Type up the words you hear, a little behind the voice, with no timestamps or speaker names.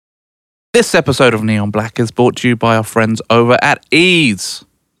This episode of Neon Black is brought to you by our friends over at Ease.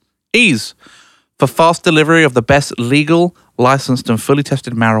 Ease, for fast delivery of the best legal, licensed, and fully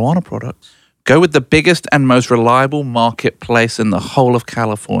tested marijuana products. Go with the biggest and most reliable marketplace in the whole of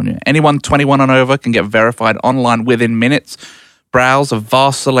California. Anyone 21 and over can get verified online within minutes. Browse a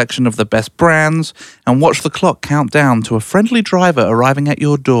vast selection of the best brands and watch the clock count down to a friendly driver arriving at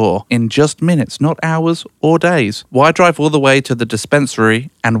your door in just minutes, not hours or days. Why drive all the way to the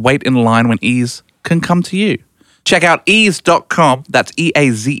dispensary and wait in line when Ease can come to you? Check out ease.com, that's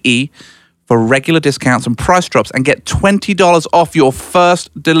EAZE, for regular discounts and price drops, and get $20 off your first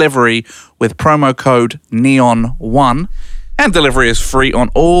delivery with promo code NEON1. And delivery is free on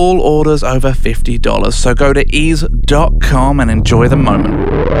all orders over $50. So go to ease.com and enjoy the moment.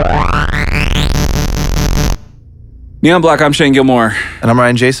 Neon Black, I'm Shane Gilmore. And I'm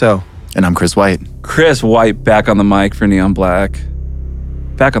Ryan Jaso. And I'm Chris White. Chris White back on the mic for Neon Black.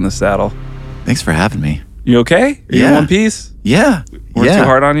 Back on the saddle. Thanks for having me. You okay? Are you in one piece? Yeah. We're too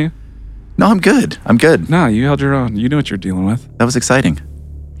hard on you? No, I'm good. No, you held your own. You knew what you're dealing with. That was exciting.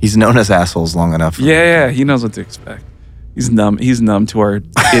 He's known as assholes long enough. Yeah, he knows what to expect. He's numb to our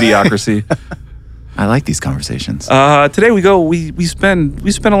idiocracy. I like these conversations. Today we spend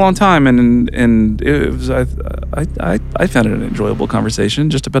a long time and it was I found it an enjoyable conversation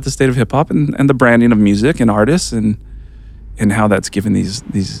just about the state of hip hop and the branding of music and artists and how that's given these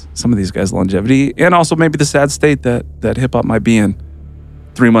some of these guys longevity, and also maybe the sad state that hip hop might be in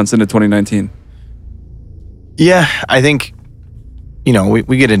 3 months into 2019. Yeah, I think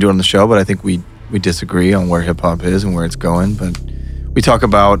we get into it on the show, but I think we disagree on where hip-hop is and where it's going, but we talk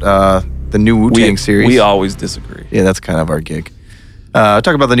about the new Wu-Tang series. We always disagree. Yeah, that's kind of our gig. Talk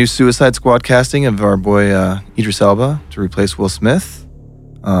about the new Suicide Squad casting of our boy Idris Elba to replace Will Smith.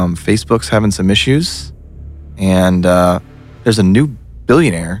 Facebook's having some issues, and there's a new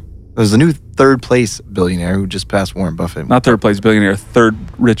billionaire. There's a new third-place billionaire who just passed Warren Buffett. Not third-place billionaire, third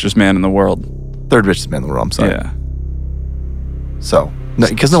richest man in the world. Third richest man in the world, I'm sorry. Yeah. So...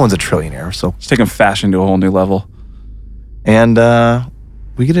 because no one's a trillionaire, so it's taking fashion to a whole new level. And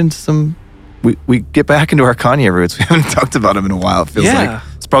we get into some. We get back into our Kanye roots. We haven't talked about him in a while. It feels like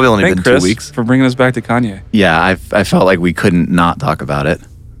it's probably only been Chris 2 weeks for bringing us back to Kanye. Yeah, I felt like we couldn't not talk about it.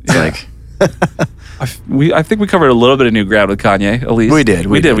 It's like I think we covered a little bit of new ground with Kanye. At least we did.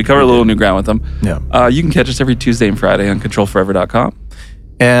 We covered a little new ground with him. Yeah. You can catch us every Tuesday and Friday on ControlForever.com.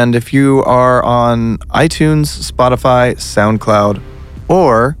 And if you are on iTunes, Spotify, SoundCloud,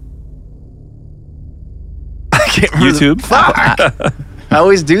 or I can't remember YouTube. Fuck. I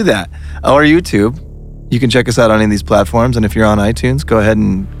always do that. Or YouTube. You can check us out on any of these platforms. And if you're on iTunes, go ahead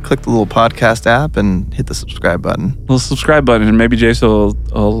and click the little podcast app and hit the subscribe button. Little subscribe button, and maybe Jason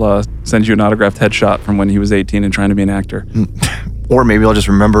will send you an autographed headshot from when he was 18 and trying to be an actor. Or maybe I'll just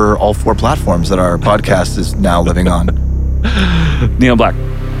remember all 4 platforms that our podcast is now living on. Neon Black.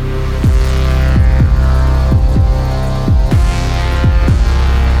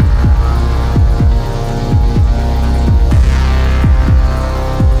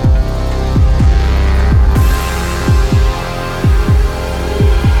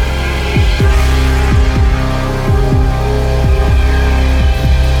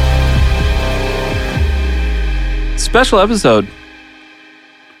 Special episode.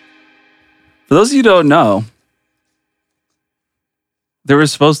 For those of you who don't know, there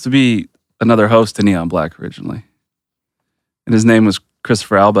was supposed to be another host to Neon Black originally. And his name was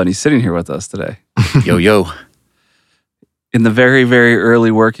Christopher Alba, and he's sitting here with us today. Yo. In the very, very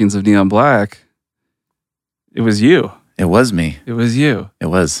early workings of Neon Black, it was you. It was me. It was you. It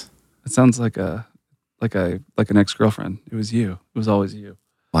was. It sounds like an ex-girlfriend. It was you. It was always you.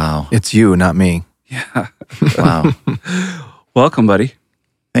 Wow. It's you, not me. Yeah. Wow. Welcome, buddy.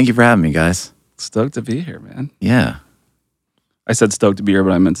 Thank you for having me, guys. Stoked to be here, man. Yeah. I said stoked to be here,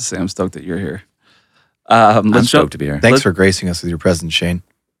 but I meant to say I'm stoked that you're here. I'm stoked to be here. Thanks for gracing us with your presence, Shane.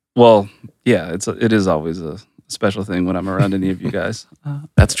 Well, yeah, it is always a special thing when I'm around any of you guys.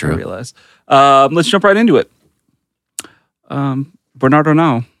 That's true. I realize. Let's jump right into it. Bernardo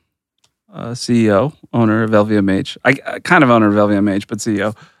Now, CEO, owner of LVMH. I kind of owner of LVMH, but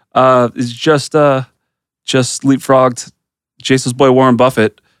CEO. Is just leapfrogged Jason's boy Warren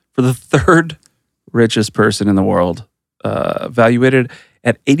Buffett for the third richest person in the world, valuated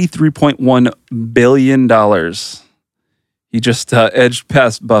at $83.1 billion. He just edged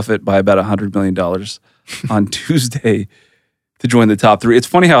past Buffett by about $100 million on Tuesday to join the top 3. It's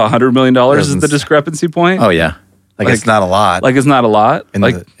funny how $100 million is the discrepancy point. Oh, yeah. Like it's not a lot. Like it's not a lot.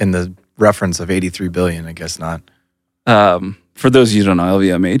 In the reference of 83 billion, I guess not. For those of you who don't know,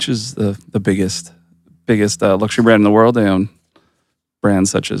 LVMH is the biggest luxury brand in the world. They own brands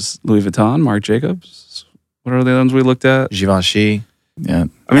such as Louis Vuitton, Marc Jacobs. What are the ones we looked at? Givenchy, Yeah. I mean,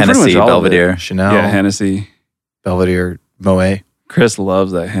 pretty Hennessy, much all of it. Belvedere. Chanel, Yeah, Hennessy. Belvedere, Moet. Chris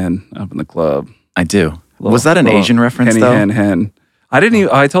loves that hen up in the club. I do. Was that an Asian reference, Henny, though? hen. I didn't even,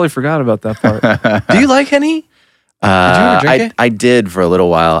 I totally forgot about that part. Do you like Henny? Did you ever drink it? I did for a little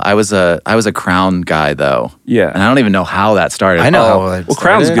while. I was a Crown guy, though. Yeah. And I don't even know how that started. I know. Oh, how it Well,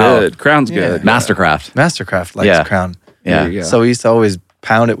 Crown's started. good. Crown's Yeah. good. Mastercraft. Mastercraft likes Yeah. Crown. Yeah. There you go. So we used to always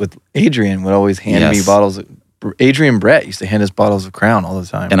pound it with Adrian. Would always hand me Yes. bottles. Adrian Brett used to hand us bottles of Crown all the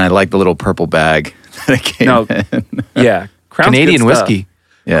time. And I like the little purple bag that it came No. in. Yeah. Crown's Canadian good stuff. whiskey.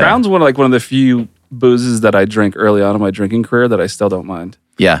 Yeah. Crown's one of the few boozes that I drink early on in my drinking career that I still don't mind.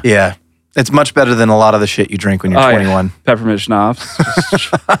 Yeah. Yeah, it's much better than a lot of the shit you drink when you're Oh, yeah. 21. Peppermint schnapps.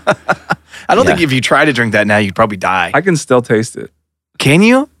 I don't think Yeah. if you try to drink that now, you'd probably die. I can still taste it. Can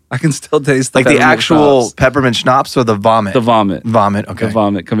you? I can still taste Like the peppermint actual schnapps. peppermint schnapps or the vomit? The vomit. Vomit. Okay. The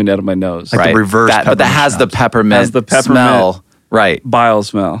vomit coming out of my nose. Like the reverse But that peppermint has the schnapps. peppermint, Has the peppermint- smell. Right. Bile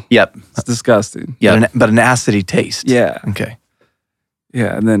smell. Yep. It's disgusting. Yep. But an acidy taste. Yeah. Okay.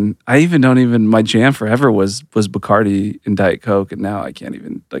 Yeah. And then my jam forever was Bacardi and Diet Coke. And now I can't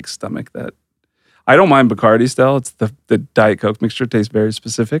even stomach that. I don't mind Bacardi still. It's the Diet Coke mixture tastes very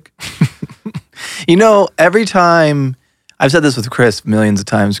specific. You know, every time I've said this with Chris millions of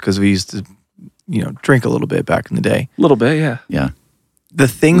times because we used to, drink a little bit back in the day. A little bit, yeah. Yeah. The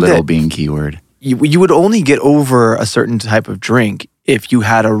thing Little that being keyword. you would only get over a certain type of drink if you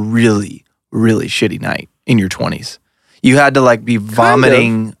had a really, really shitty night in your 20s. You had to be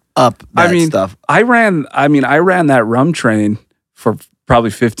vomiting up that stuff. I ran that rum train for probably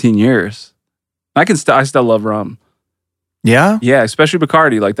 15 years. I still love rum. Yeah? Yeah, especially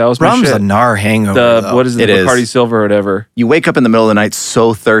Bacardi. That was my Rum's shit. a gnar hangover. though. What is it? It Bacardi is. Silver or whatever. You wake up in the middle of the night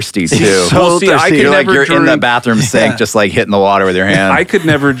so thirsty too. So Well, see, I thirsty. could You're never you're in the drink- bathroom sink, Yeah. just hitting the water with your hand. I could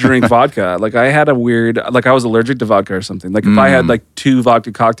never drink vodka. I had a weird, I was allergic to vodka or something. If I had 2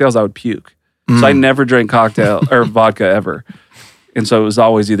 vodka cocktails, I would puke. So I never drank cocktail or vodka ever. And so it was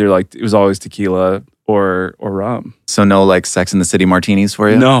always either it was always tequila or rum. So no Sex in the City martinis for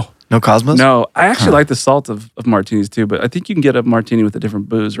you? No. No Cosmos? No, I actually like the salt of martinis too, but I think you can get a martini with a different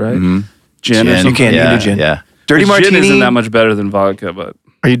booze, right? Mhm. Gin or Gin. something. You can. Yeah, do gin. yeah. Dirty Gin martini? isn't that much better than vodka, but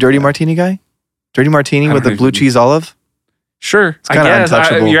Are you dirty martini guy? Dirty martini I with the don't blue even- cheese olive? sure. I kinda guess.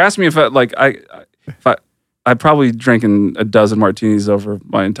 untouchable. You're asking me if I probably drinking a dozen martinis over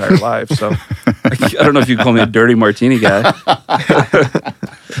my entire life, so I don't know if you can call me a dirty martini guy.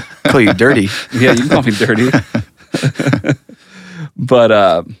 Call you dirty. Yeah, you can call me dirty.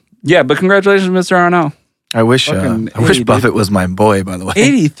 But but congratulations, Mr. Arnault. I wish Fucking I wish 80, Buffett was my boy, by the way.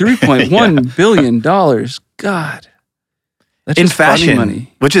 $83.1 billion. God. That's In just funny fashion,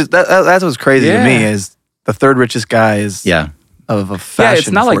 money. which is that's what's crazy to me Yeah. is the third richest guy is Yeah. of a fashion Yeah,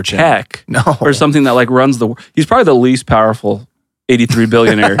 it's not fortune. like tech No. or something that runs the world. He's probably the least powerful 83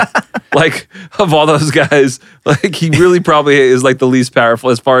 billionaire. Of all those guys, he really probably is the least powerful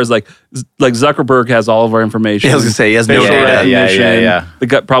as far as Zuckerberg has all of our information. Yeah, I was gonna say, he has no facial data. recognition.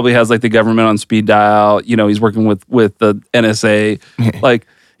 The probably has the government on speed dial. He's working with the NSA. He's like,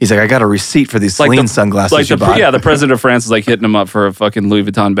 I got a receipt for these Celine sunglasses you bought. the president of France is hitting him up for a fucking Louis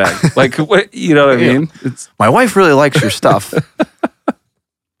Vuitton bag. What, you know what I mean? It's My wife really likes your stuff.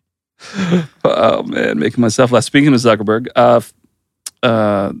 oh man, making myself laugh. Speaking of Zuckerberg,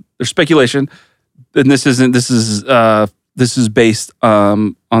 there's speculation, and this is based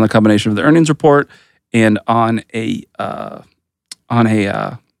on a combination of the earnings report and on a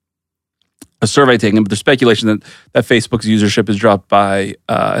survey taken. But there's speculation that Facebook's usership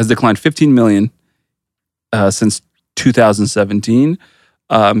has declined 15 million since 2017.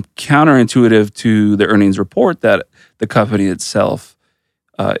 Counterintuitive to the earnings report that the company itself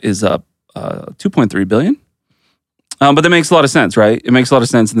is up 2.3 billion. But that makes a lot of sense, right? It makes a lot of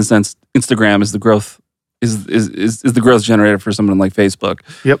sense in the sense Instagram is the growth is the growth generator for someone like Facebook.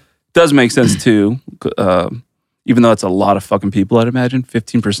 Yep. Does make sense too, even though it's a lot of fucking people, I'd imagine,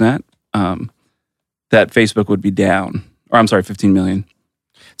 15%, that Facebook would be down. Or I'm sorry, 15 million.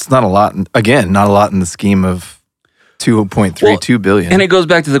 It's not a lot. Again, not a lot in the scheme of 2.32 billion. And it goes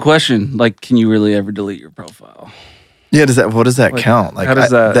back to the question, can you really ever delete your profile? Yeah, what does that count? how does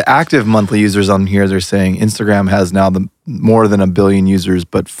that- The active monthly users on here, they're saying Instagram has now more than 1 billion users,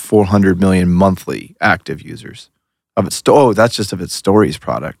 but 400 million monthly active users of its. That's just of its stories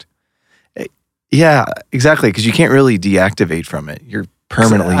product. Yeah, exactly. Because you can't really deactivate from it. You're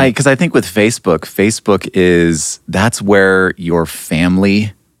permanently. Because I think with Facebook that's where your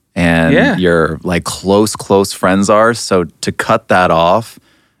family and your close friends are. So to cut that off,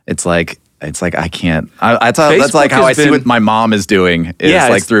 it's it's like I can't. That's like Facebook how I has see been- what my mom is doing. Is Yeah, like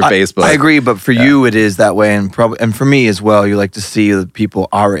it's- through Facebook. I agree, but for you it is that way, and for me as well. You like to see the people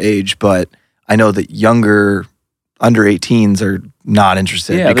our age, but I know that younger, under 18s are not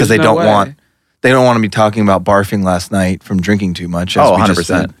interested because they there's no way. don't want to be talking about barfing last night from drinking too much. As Oh, we just 100%.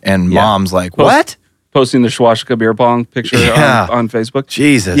 said. And Yeah. mom's like, Post- what? Posting the swastika beer pong picture Yeah. on Facebook.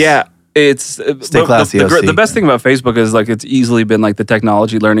 Jesus. Yeah, it's Stay classy, OC. the best thing about Facebook is like it's easily been like the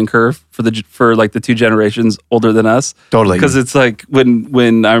technology learning curve for like the two generations older than us. Totally. Because it's like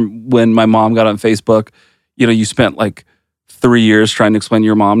when my mom got on Facebook, you spent like 3 years trying to explain to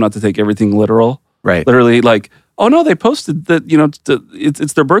your mom not to take everything literal. Right. Literally, like, oh no, they posted that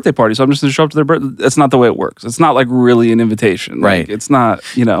it's their birthday party, so I'm just gonna show up to their birthday. That's not the way it works. It's not like really an invitation. Like, Right. it's not.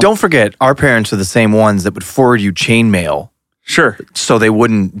 Don't forget, our parents are the same ones that would forward you chain mail Sure. so they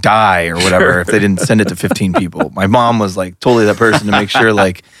wouldn't die or whatever if they didn't send it to 15 people. My mom was like totally that person to make sure,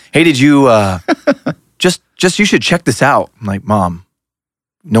 like, hey, did you just you should check this out. I'm like, Mom,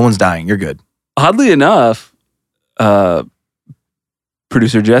 no one's dying. You're good. Oddly enough,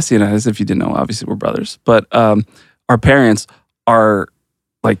 producer Jesse and I, as if you didn't know, obviously we're brothers, but our parents are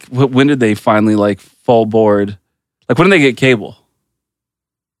like, when did they finally like full board? Like, when did they get cable?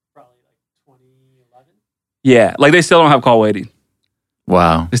 Probably like 2011. Yeah, like they still don't have call waiting.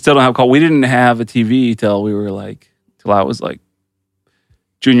 Wow. They still don't have call. We didn't have a TV till I was like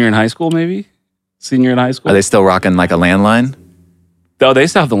junior in high school, maybe senior in high school. Are they still rocking like a landline? Oh, they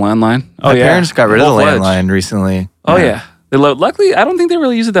still have the landline. Oh, My yeah. parents got rid of the Full-fledged. landline recently. Oh yeah. Luckily, I don't think they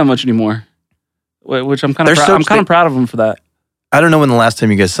really use it that much anymore. Which I'm kind They're of so- I'm kind of proud of them for that. I don't know when the last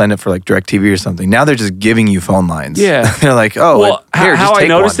time you guys signed up for like DirecTV or something. Now they're just giving you phone lines. Yeah. They're like, oh, Well, here, how just I take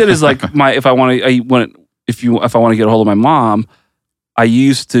noticed one. it is like if I want to get a hold of my mom, I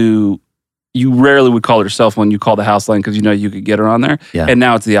used to. You rarely would call her cell phone. You call the house line because you could get her on there. Yeah. And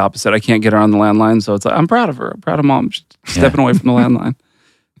now it's the opposite. I can't get her on the landline, so it's like I'm proud of her. I'm proud of mom just stepping away from the landline.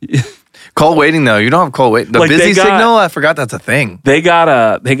 Call waiting though. You don't have call waiting. The Like, they busy got- signal. I forgot that's a thing. They got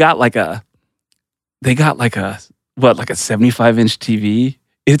a 75-inch TV.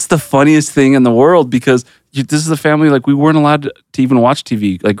 It's the funniest thing in the world because this is a family like we weren't allowed to even watch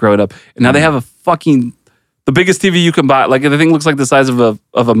TV like growing up, and now they have the biggest TV you can buy. Like the thing looks like the size of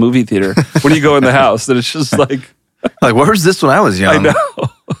a movie theater when you go in the house, and it's just like Like, where was this when I was young? I know.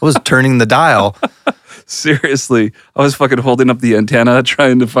 I was turning the dial. Seriously, I was fucking holding up the antenna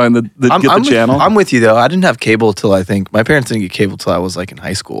trying to find the channel. I'm with you though. I didn't have cable till I think my parents didn't get cable till I was like in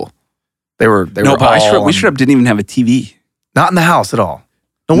high school. They were but all we straight up didn't even have a TV. not in the house at all.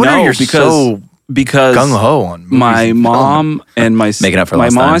 No wonder you're so because gung ho on movies my and film. mom and my Making up for my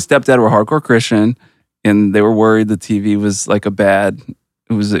lost mom time. and stepdad were hardcore Christian, and they were worried the TV was like a bad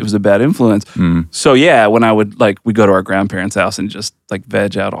influence. Mm. So yeah, when I would we go to our grandparents' house and just like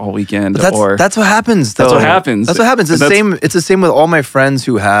veg out all weekend, But that's what happens though. That's what happens. That's what happens. It's the And same. It's the same with all my friends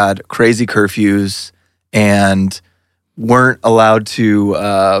who had crazy curfews and weren't allowed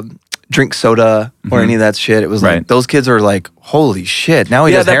to drink soda or any of that shit. It was like Right. those kids are like, holy shit! Now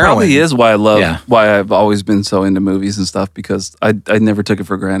he does that heroin. probably is why why I've always been so into movies and stuff because I never took it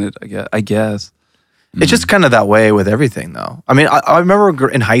for granted. I guess. It's just kind of that way with everything, though. I mean, I remember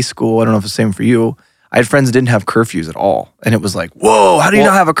in high school, I don't know if it's the same for you, I had friends that didn't have curfews at all. And it was like, whoa, how do you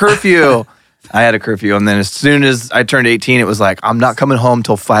not have a curfew? I had a curfew. And then as soon as I turned 18, it was like, I'm not coming home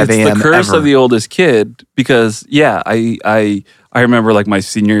till 5 a.m. It's the curse ever. of the oldest kid because I remember like my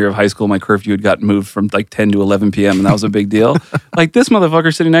senior year of high school, my curfew had gotten moved from like 10 to 11 p.m. and that was a big deal. Like this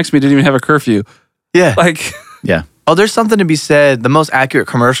motherfucker sitting next to me didn't even have a curfew. Yeah. Like Yeah. Oh, there's something to be said. The most accurate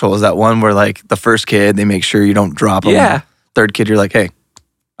commercial is that one where like the first kid, they make sure you don't drop them. Yeah. Third kid, you're like, hey,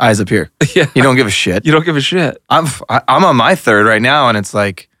 eyes up here. yeah, You don't give a shit. you don't give a shit. I'm on my third right now, and it's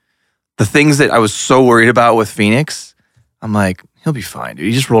like the things that I was so worried about with Phoenix. I'm like, he'll be fine, dude.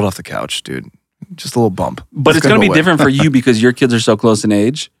 He just rolled off the couch, dude. Just a little bump. But it's going to be go away. different for you because your kids are so close in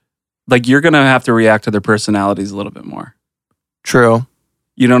age. Like you're going to have to react to their personalities a little bit more. True.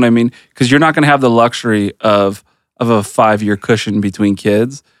 You know what I mean? Because you're not going to have the luxury of a 5-year cushion between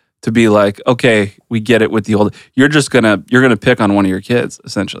kids to be like, okay, we get it with the old. You're gonna pick on one of your kids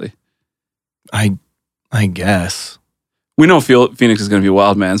essentially. I guess. We know Phoenix is gonna be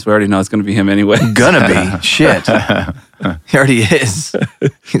wild, man. So we already know it's gonna be him anyway. Gonna be. Shit. He already is.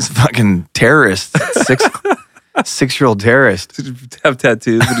 He's a fucking terrorist. 6-year-old terrorist. Have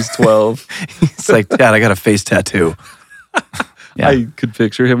tattoos when he's 12. He's like, Dad, I got a face tattoo. Yeah. I could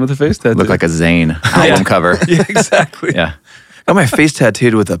picture him with a face tattoo. Look like a Zane album cover. Yeah, exactly. Yeah. Got my face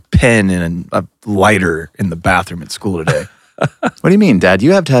tattooed with a pen and a lighter in the bathroom at school today. What do you mean, Dad?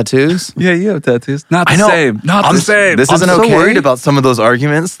 You have tattoos? Yeah, you have tattoos. Not the I know. same. Not I'm the same. This I'm isn't so okay? worried about some of those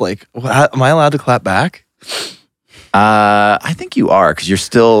arguments. Like, am I allowed to clap back? I think you are because you're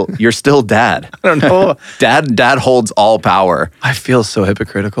still Dad. I don't know. Dad holds all power. I feel so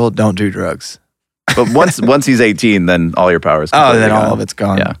hypocritical. Don't do drugs. But once he's 18, then all your power is Oh, completely then all gone. of it's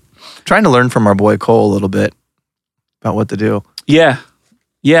gone. Yeah. Trying to learn from our boy Cole a little bit about what to do. Yeah.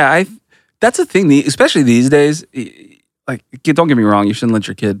 That's a thing, especially these days. Like, don't get me wrong, you shouldn't let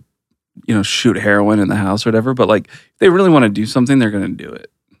your kid, shoot heroin in the house or whatever, but like, if they really want to do something, they're going to do it.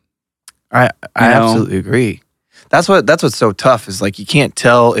 I know? absolutely agree. That's what's so tough is like you can't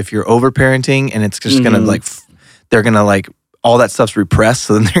tell if you're overparenting and it's just gonna like they're gonna like all that stuff's repressed,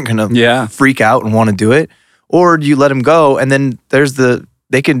 so then they're gonna freak out and want to do it, or do you let them go and then there's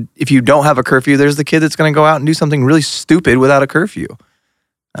if you don't have a curfew, there's the kid that's gonna go out and do something really stupid without a curfew.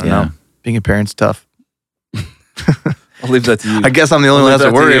 I don't know. Being a parent's tough. I'll leave that to you. I guess I'm the only one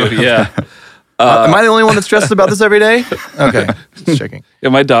that's worried. Yeah. Am I the only one that stresses about this every day? Okay, just checking. Yeah,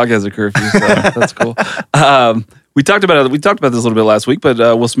 my dog has a curfew, so that's cool. We talked about this a little bit last week, but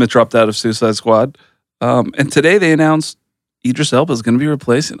Will Smith dropped out of Suicide Squad, and today they announced Idris Elba is going to be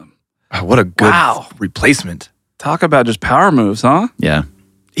replacing him. Oh, what a good replacement! Talk about just power moves, huh? Yeah.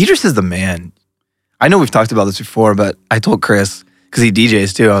 Idris is the man. I know we've talked about this before, but I told Chris because he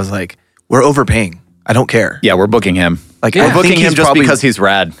DJs too. I was like, we're overpaying. I don't care. Yeah, we're booking him. Like We're I booking think him he's just probably, because he's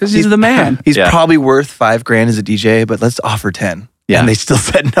rad. Because he's the man. He's Yeah. probably worth $5,000 as a DJ, but let's offer 10. Yeah. And they still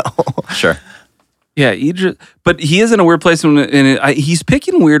said no. Sure. Yeah, Idris, but he is in a weird place. He's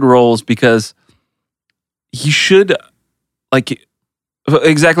picking weird roles because he should, like,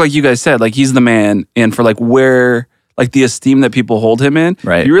 exactly like you guys said, like he's the man, and for like where, like the esteem that people hold him in.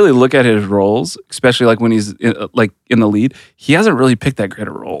 Right. You really look at his roles, especially like when he's in the lead. He hasn't really picked that great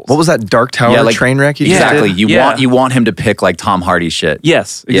of roles. What was that Dark Tower Yeah, like- train wreck you just Exactly. did? You want him to pick like Tom Hardy shit.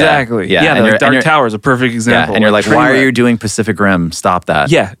 Yes, Yeah. exactly. Yeah. Yeah, And like you're- and Dark you're- Tower is a perfect Yeah. example. And you're like, why are Trainwreck. you doing Pacific Rim? Stop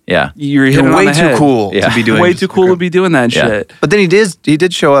that. Yeah, Yeah. you're You're hitting it on way the too head. cool Yeah. to be doing Way too cool to be doing that Yeah. shit. But then he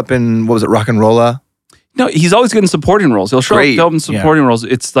did show up in, what was it, Rock and Rolla? No, he's always getting supporting roles. He'll show Great. up in supporting roles.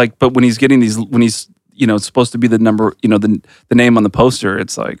 It's like, but when he's getting these, when he's supposed to be the number, the name on the poster,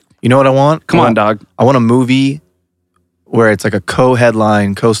 it's like, You know what I want? come on, dog. I want a movie where it's like a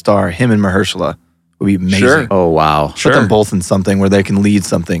co-headline, co-star, him and Mahershala. Would be amazing. Sure. Oh, wow. Put them both in something where they can lead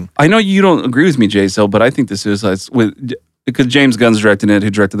something. I know you don't agree with me, Jay, but I think the Suicide's because James Gunn's directing it, who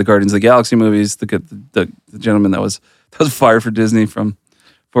directed the Guardians of the Galaxy movies, the gentleman that was fired for Disney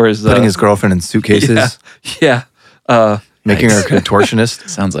for his Putting his girlfriend in suitcases, yeah. making her a contortionist.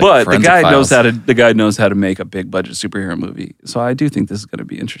 Sounds like But the Forensic guy Files. knows how to make a big budget superhero movie. So I do think this is going to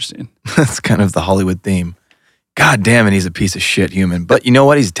be interesting. That's kind of the Hollywood theme. God damn it, he's a piece of shit human. But you know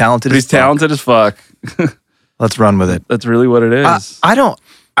what? He's talented. But he's as fuck. talented as fuck. Let's run with it. That's really what it is. I don't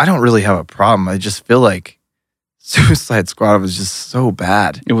really have a problem. I just feel like Suicide Squad was just so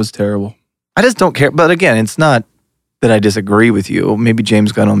bad. It was terrible. I just don't care. But again, it's not that I disagree with you. Maybe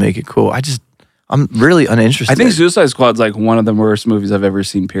James Gunn will make it cool. I'm really uninterested. I think Suicide Squad's like one of the worst movies I've ever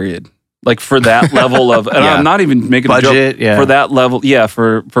seen, period. Like for that level of, and Yeah. I'm not even making Budget, a joke. yeah. For that level, yeah,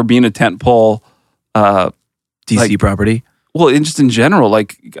 for being a tentpole, DC like- property. well, and just in general,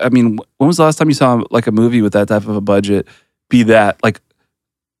 like, I mean, when was the last time you saw like a movie with that type of a budget be that like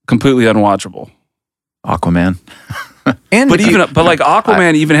completely unwatchable? Aquaman. And But like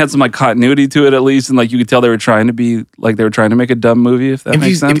Aquaman even had some like continuity to it at least, and like you could tell they were trying to make a dumb movie, if that If makes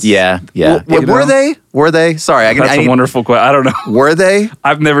you- sense. Yeah. Yeah. Well, were you know. they? Were they? Sorry. That's a wonderful question. I don't know. Were they?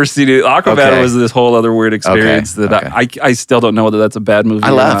 I've never seen it. Aquaman Okay. was this whole other weird experience Okay, that I still don't know whether that's a bad movie.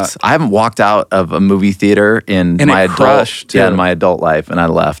 I or left. I haven't walked out of a movie theater in And my it adult crushed, yeah, too. in my adult life, and I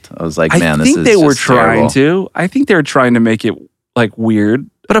left. I was like, not. man, I this think is they were just trying terrible. to. I think they were trying to make it like weird.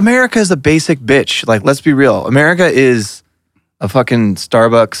 But America is a basic bitch. Like, let's be real. America is a fucking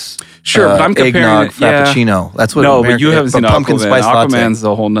Starbucks. Sure, but I'm comparing eggnog it- yeah. frappuccino. That's what. No, America but you is. haven't seen pumpkin Aquaman. spice latte. Aquaman's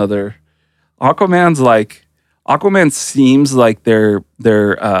a whole nother. Aquaman seems like they're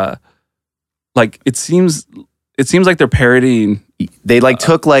like it seems like they're parodying. They like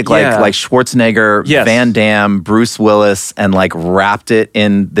took like Schwarzenegger, Yes. Van Damme, Bruce Willis, and like wrapped it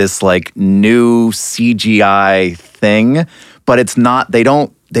in this like new CGI thing. But it's not. They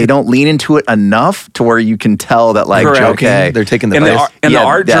don't lean into it enough to where you can tell that like Correct. okay, They're taking the And, piss. the Yeah,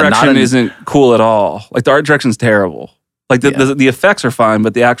 art yeah, not direction an- isn't cool at all. Like the art direction's terrible. Like the effects are fine,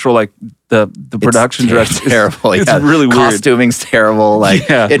 but the actual like the production direction is terrible. It's Yeah. really weird. Costuming's terrible. Like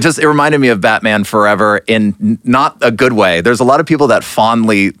Yeah. it reminded me of Batman Forever in not a good way. There's a lot of people that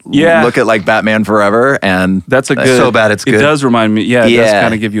fondly Yeah. look at like Batman Forever, and That's a good. so bad it's It good. does remind me. Yeah, it does Yeah.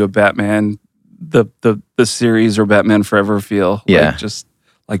 kind of give you a Batman the series or Batman Forever feel. Yeah. Like, just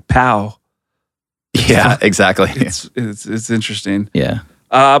like pow. Yeah, exactly. It's interesting. Yeah.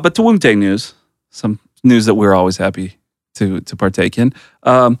 But to Wu-Tang news, some news that we're always happy to partake in.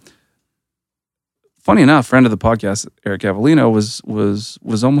 Funny enough, friend of the podcast, Eric Avellino,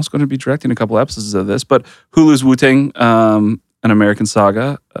 was almost going to be directing a couple episodes of this, but Hulu's Wu-Tang, an American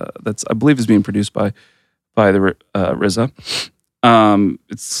saga that's I believe is being produced by the RZA.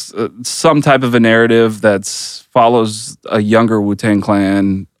 It's some type of a narrative that follows a younger Wu-Tang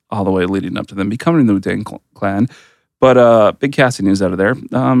Clan all the way leading up to them becoming the Wu-Tang Clan. But big casting news out of there.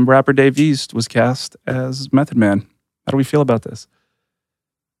 Rapper Dave East was cast as Method Man. How do we feel about this?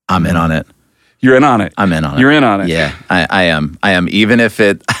 I'm in on it. You're in on it. I'm in on it. You're in on it. Yeah, I am. Even if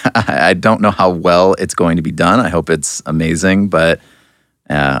I don't know how well it's going to be done. I hope it's amazing, but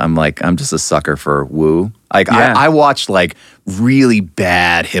I'm just a sucker for Wu. Like Yeah. I watched like really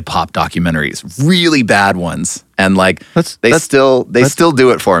bad hip hop documentaries, really bad ones, and like they still do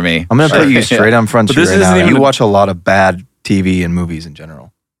it for me. I'm gonna put you straight on Front But Street this right isn't now. even You a- watch a lot of bad TV and movies in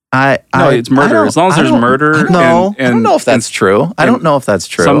general. It's murder. As long as there's murder. I don't know if that's true. I don't know if that's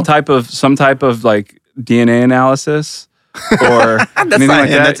true. Some type of like DNA analysis or anything not like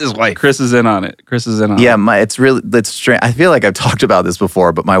him, that. that's his wife. Chris is in on it. Yeah, it's strange. I feel like I've talked about this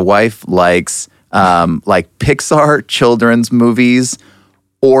before, but my wife likes like Pixar children's movies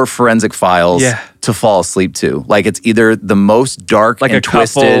or Forensic Files to fall asleep to. Like it's either the most dark like and a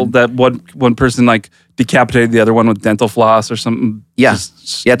couple twisted. that one person like decapitated the other one with dental floss or something. Yeah,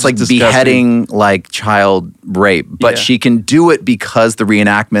 Just it's like disgusting. beheading, like child rape, but Yeah. she can do it because the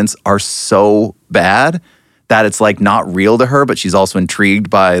reenactments are so bad that it's like not real to her. But she's also intrigued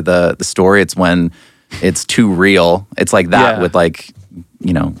by the story. It's when it's too real. It's like that Yeah. with like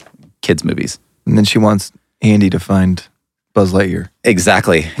kids movies. And then she wants Andy to find Buzz Lightyear.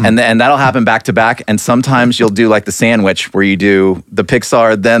 Exactly. And that'll happen back to back. And sometimes you'll do like the sandwich where you do the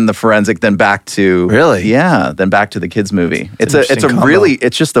Pixar, then the forensic, then back to Really? Yeah, then back to the kids movie. It's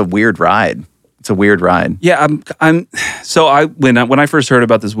just a weird ride. It's a weird ride. Yeah, when I first heard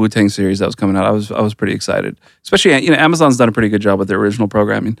about this Wu-Tang series that was coming out, I was pretty excited. Especially Amazon's done a pretty good job with their original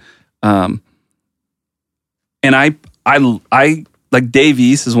programming. And I like Dave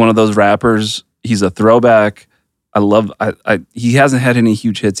East is one of those rappers. He's a throwback. He hasn't had any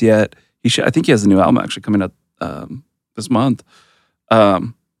huge hits yet. I think he has a new album actually coming out this month.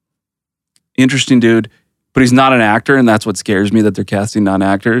 Interesting dude, but he's not an actor, and that's what scares me that they're casting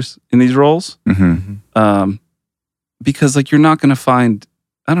non-actors in these roles. Mm-hmm. Because like you're not going to find.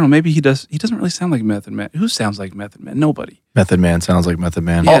 I don't know. Maybe he does. He doesn't really sound like Method Man. Who sounds like Method Man? Nobody. Method Man sounds like Method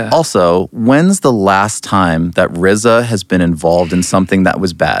Man. Yeah. Also, when's the last time that RZA has been involved in something that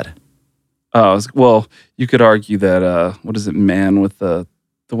was bad? Well, you could argue that what is it, Man, with the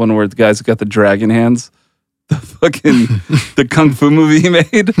one where the guy's got the dragon hands, the fucking the kung fu movie he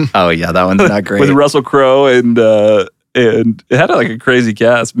made Oh yeah, that one's not great. with Russell Crowe and it had like a crazy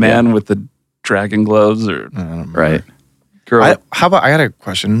cast, Man with the dragon gloves or I don't remember. Right. girl. I got a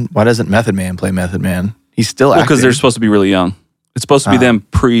question. Why doesn't Method Man play Method Man? He's still acting. Because they're supposed to be really young. It's supposed to be them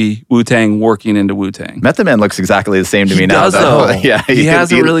pre-Wu-Tang working into Wu-Tang. Method Man looks exactly the same to me now. does, though. Yeah, He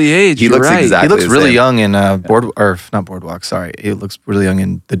hasn't really aged. He You're looks right. exactly. He looks the really same. young in not Boardwalk. Sorry, he looks really young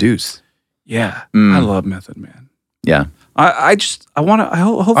in The Deuce. Yeah, Mm. I love Method Man. Yeah. I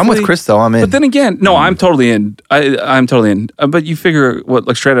hopefully. I'm with Chris though. I'm in. But then again, no, I'm totally in. I'm totally in. But you figure what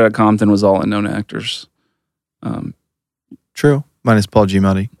like Straight Outta Compton was all unknown actors. True. Minus Paul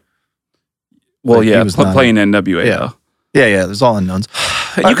Giamatti. Well, Like, he yeah, was not- playing NWA. Yeah. though. Yeah. There's all unknowns.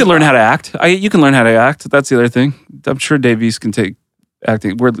 You can learn how to act. You can learn how to act. That's the other thing. I'm sure Dave East can take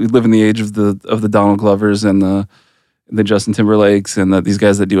acting. We live in the age of the Donald Glovers and the Justin Timberlakes and these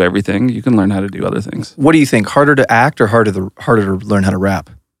guys that do everything. You can learn how to do other things. What do you think? Harder to act or harder to learn how to rap?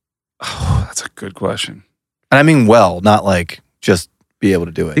 Oh, that's a good question. And I mean, not like just be able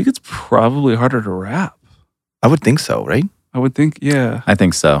to do I it. think it's probably harder to rap. I would think so, right? I would think, yeah. I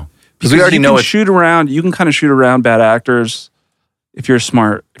think so. Because we already know it. shoot around. You can kind of shoot around bad actors if you're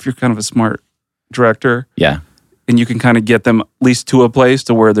kind of a smart director, Yeah. and you can kind of get them at least to a place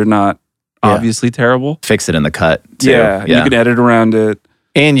to where they're not Yeah. obviously terrible. Fix it in the cut. Too. Yeah, you can edit around it.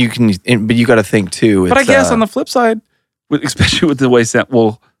 And you can, but you got to think too. But I guess on the flip side, especially with the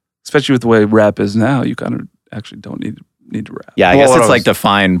way rap is now, you kind of actually don't need to rap. Yeah, I Well, guess what it's I like was-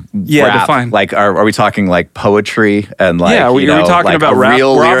 define Yeah, rap. define. Like, are we talking like poetry and like, yeah, are we talking like about a rap?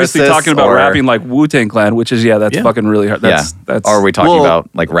 real We're obviously lyricist, talking about or- rapping like Wu-Tang Clan, which is that's Yeah. fucking really hard. That's Or are we talking Well, about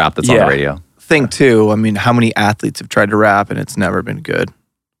like rap that's on yeah. the radio? thing too. I mean, how many athletes have tried to rap and it's never been good?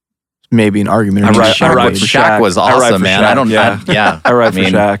 Maybe an argument. or I maybe ride Shaq for would. Shaq. Shaq was I ride awesome, for man. Shaq, I don't. yeah. Yeah, I ride for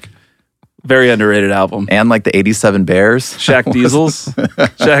mean, Shaq. Very underrated album. And like the 87 Bears. Shaq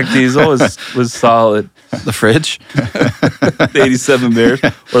Diesel was solid. The Fridge. The 87 Bears.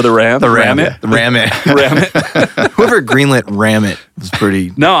 Or the Ram. The Ram It. Ram It. Whoever greenlit Ram It was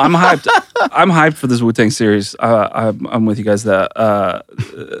pretty. No, I'm hyped. I'm hyped for this Wu-Tang series. I'm with you guys that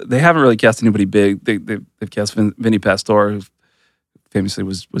they haven't really cast anybody big. They've cast Vinny Pastore, who famously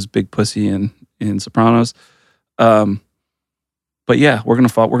was Big Pussy in Sopranos. But yeah, we're gonna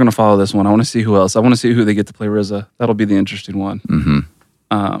follow this one. I want to see who else. I want to see who they get to play RZA. That'll be the interesting one.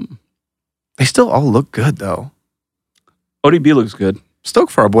 Mm-hmm. They still all look good though. ODB looks good.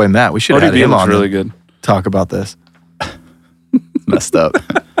 Stoked for our boy Matt. We should have had ODB him looks on really to good. talk about this. Messed up.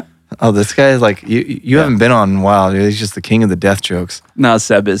 Oh, this guy is like you haven't been on in a while. Dude. He's just the king of the death jokes. Nah,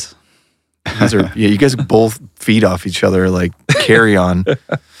 Seb is. You guys both feed off each other like carry on.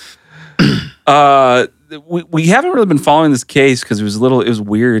 We haven't really been following this case because it was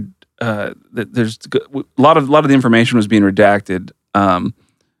weird. That there's a lot of the information was being redacted.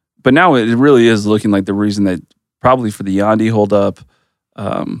 But now it really is looking like the reason that probably for the Yandi holdup,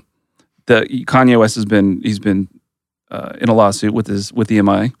 that Kanye West he's been in a lawsuit with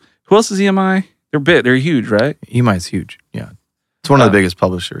EMI. Who else is EMI? They're huge, right? EMI's huge. Yeah, it's one of the biggest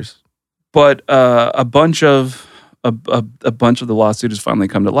publishers. But a bunch of the lawsuit has finally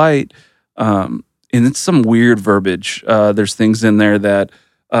come to light, and it's some weird verbiage. There's things in there that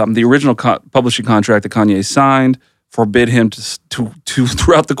the original publishing contract that Kanye signed forbid him to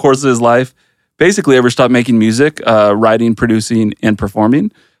throughout the course of his life basically ever stop making music, writing, producing, and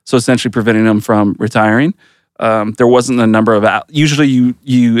performing. So essentially preventing him from retiring. There wasn't a number of usually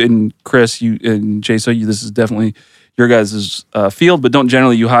you and Chris, you and Jay, so this is definitely your guys' field, but don't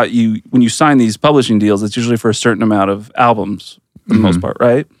generally when you sign these publishing deals, it's usually for a certain amount of albums for the most part,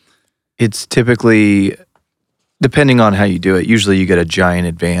 right? It's typically, depending on how you do it, usually you get a giant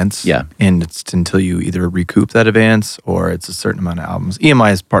advance. Yeah. And it's until you either recoup that advance or it's a certain amount of albums.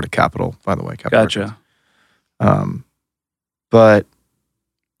 EMI is part of Capitol, by the way. Capitol Gotcha. Records. But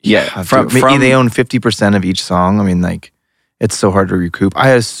Yeah. they own 50% of each song. I mean, like, it's so hard to recoup. I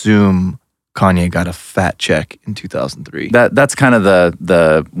assume Kanye got a fat check in 2003. That's kind of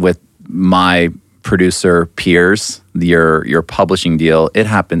the with my producer peers, your publishing deal, it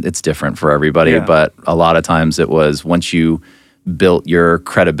happened. It's different for everybody, but a lot of times it was once you built your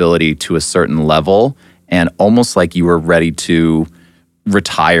credibility to a certain level and almost like you were ready to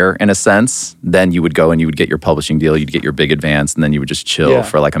retire in a sense, then you would go and you would get your publishing deal, you'd get your big advance, and then you would just chill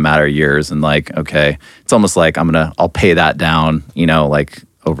for like a matter of years and like, okay, it's almost like I'll pay that down, like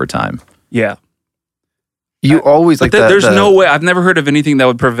over time. Yeah. You always but there's no way. I've never heard of anything that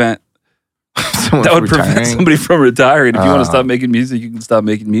would prevent prevent somebody from retiring. If you want to stop making music, you can stop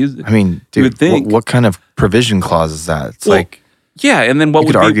making music. I mean, dude, you would think. What kind of provision clause is that? It's like, yeah, and then what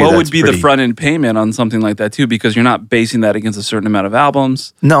would be the pretty... front end payment on something like that too? Because you're not basing that against a certain amount of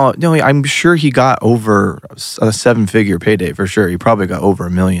albums. No, I'm sure he got over a 7-figure payday for sure. He probably got over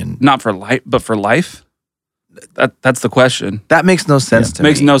 $1 million. Not for life, but for life. That's the question. That makes no sense to me.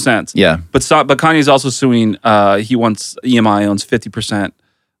 Makes no sense. Yeah. But Kanye's also suing. He wants EMI owns 50%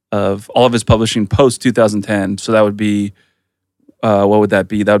 of all of his publishing post 2010. So that would be, what would that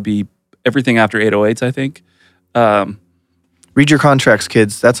be? That would be everything after 808s, I think. Read your contracts,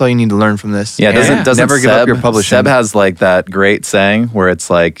 kids. That's all you need to learn from this. Yeah. Doesn't never give up your publishing. Seb has like that great saying where it's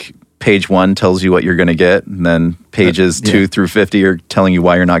like page 1 tells you what you're going to get, and then pages 2 through 50 are telling you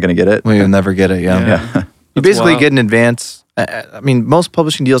why you're not going to get it. Well, you'll never get it. Yeah. You basically get an advance. I mean, most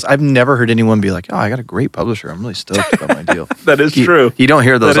publishing deals, I've never heard anyone be like, oh, I got a great publisher. I'm really stoked about my deal. That is true. You don't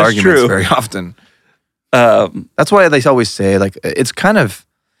hear those arguments very often. That's why they always say, like, it's kind of,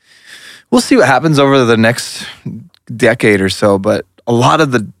 we'll see what happens over the next decade or so, but a lot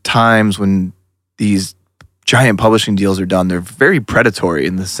of the times when these giant publishing deals are done, they're very predatory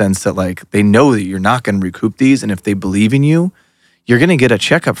in the sense that, like, they know that you're not going to recoup these, and if they believe in you, you're going to get a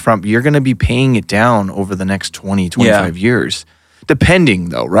check up front, but you're going to be paying it down over the next 20, 25 years. Depending,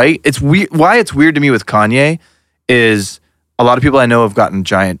 though, right? It's weird. Why it's weird to me with Kanye is a lot of people I know have gotten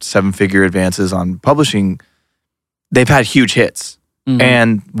giant 7-figure advances on publishing. They've had huge hits.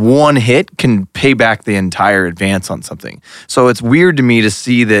 And one hit can pay back the entire advance on something. So it's weird to me to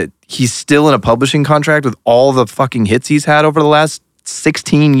see that he's still in a publishing contract with all the fucking hits he's had over the last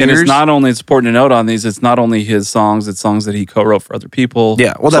 16 years. And it's important to note on these, it's not only his songs, it's songs that he co-wrote for other people.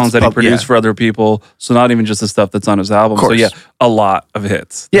 Yeah, well, songs that he produced for other people. So not even just the stuff that's on his album. So yeah, a lot of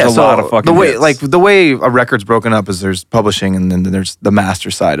hits. There's a lot of fucking hits. Like the way a record's broken up is there's publishing and then there's the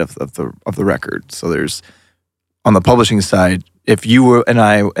master side of the record. So there's on the publishing side, if you were and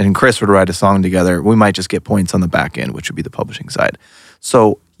I and Chris were to write a song together, we might just get points on the back end, which would be the publishing side.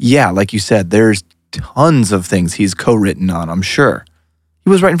 So yeah, like you said, there's tons of things he's co-written on, I'm sure. He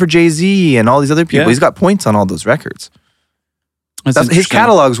was writing for Jay-Z and all these other people. Yeah. He's got points on all those records. That's His interesting.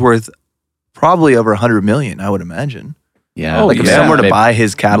 catalog's worth probably over 100 million, I would imagine. Yeah. Oh, Like if yeah. someone were to Maybe- buy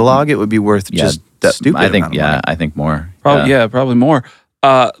his catalog, it would be worth just stupid I think amount of money. I think more. Probably more.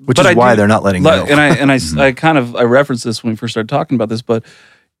 Which but is I why do- they're not letting go. And I referenced this when we first started talking about this, but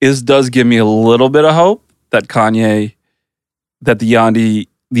does give me a little bit of hope that Kanye, that the Yandi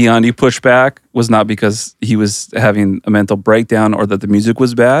pushback was not because he was having a mental breakdown or that the music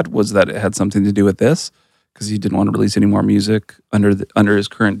was bad, was that it had something to do with this, because he didn't want to release any more music under his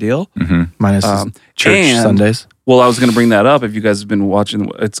current deal. Minus his church and- Sundays. Well, I was going to bring that up. If you guys have been watching,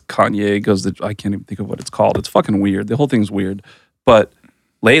 it's Kanye goes to, I can't even think of what it's called. It's fucking weird. The whole thing's weird. But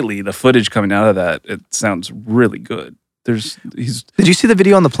lately, the footage coming out of that, it sounds really good. Did you see the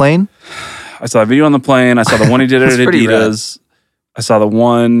video on the plane? I saw a video on the plane. I saw the one he did at It's pretty Adidas. I saw the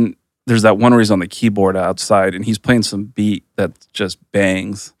one, there's that one where he's on the keyboard outside and he's playing some beat that just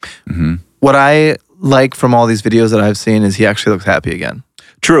bangs. What I like from all these videos that I've seen is he actually looks happy again.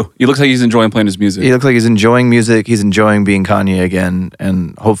 True. He looks like he's enjoying playing his music. He looks like he's enjoying music. He's enjoying being Kanye again.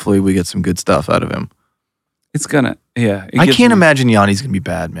 And hopefully we get some good stuff out of him. It's gonna, yeah. I can't imagine Yanni's going to be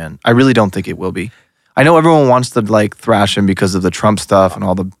bad, man. I really don't think it will be. I know everyone wants to like thrash him because of the Trump stuff and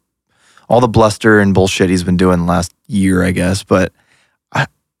all the bluster and bullshit he's been doing the last year, I guess. But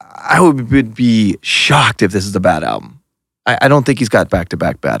I would be shocked if this is a bad album. I don't think he's got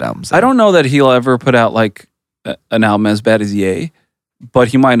back-to-back bad albums. I don't know that he'll ever put out like an album as bad as Ye, but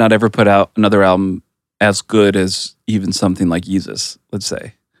he might not ever put out another album as good as even something like Yeezus, let's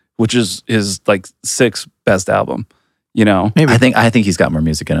say, which is his like sixth best album. You know, Maybe. I think he's got more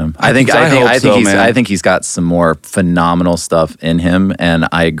music in him. I think man. he's got some more phenomenal stuff in him, and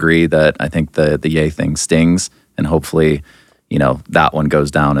I agree that I think the Ye thing stings, and hopefully, that one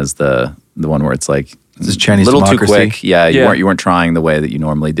goes down as the one where it's like This is Chinese a little democracy. too quick. Yeah, you weren't trying the way that you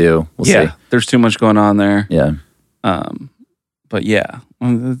normally do. We'll see. There's too much going on there. Yeah. But yeah,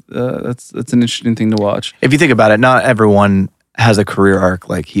 that's an interesting thing to watch. If you think about it, not everyone has a career arc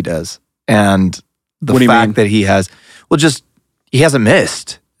like he does. And the What do you mean? fact that he has, he hasn't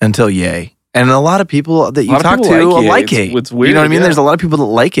missed until Ye. And a lot of people that you lot of talk people to like like it. it. It's You know what I weird, mean? yeah. There's a lot of people that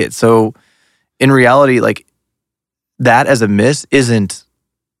like it. So in reality, like that as a miss isn't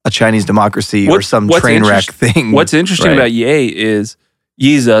a Chinese democracy or some train wreck thing. What's interesting Right. about Ye is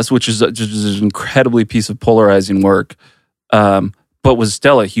Yeezus, which is just an incredibly piece of polarizing work, but was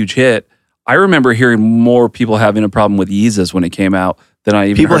still a huge hit. I remember hearing more people having a problem with Yeezus when it came out than I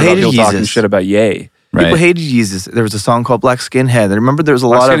even People heard about hated people talking Yeezus. shit about Ye. Right. People hated Jesus. There was a song called Black Skinhead. I remember there was a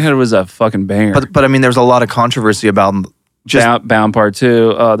Black lot of, Skinhead was a fucking banger. but I mean, there was a lot of controversy about just Bound Part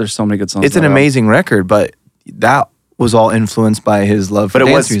 2. Oh, there's so many good songs. it's an on that album. amazing record, but that was all influenced by his love for But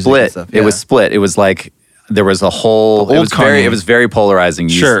it was dance music and split. stuff. It was split. It was like there was a whole. The It old was very. Kanye. It was very polarizing.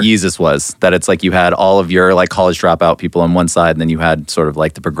 Sure. Yeezus was that. It's like you had all of your like college dropout people on one side, and then you had sort of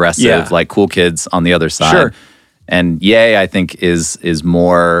like the progressive, Yeah. like cool kids on the other side. Sure. And Ye, I think, is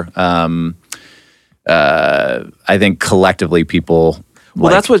more. I think collectively people.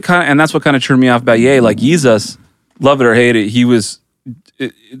 Well, that's what kind of turned me off about Ye. Like Yeezus, love it or hate it, he was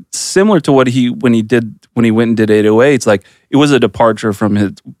similar to what when he went and did 808s. Like it was a departure from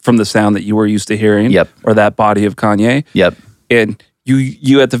the sound that you were used to hearing. Yep. Or that body of Kanye. Yep. And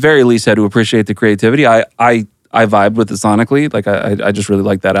you at the very least had to appreciate the creativity. I vibed with it sonically. Like I just really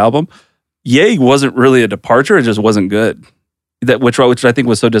liked that album. Ye wasn't really a departure. It just wasn't good. Which I think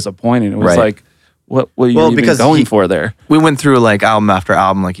was so disappointing. It was Right. like, what were you even because going for there? We went through like album after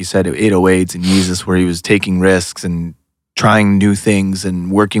album, like you said, 808s and Yeezus, where he was taking risks and trying new things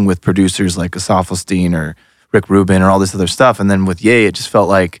and working with producers like Asaf Osteen or Rick Rubin or all this other stuff. And then with Ye, it just felt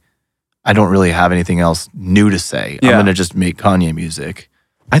like I don't really have anything else new to say. I'm Yeah. going to just make Kanye music.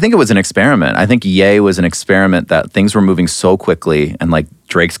 I think it was an experiment. I think Ye was an experiment that things were moving so quickly, and like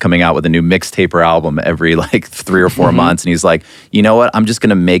Drake's coming out with a new mixtape or album every like 3 or 4 months, and he's like, you know what? I'm just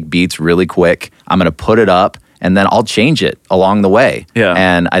gonna make beats really quick. I'm gonna put it up, and then I'll change it along the way. Yeah.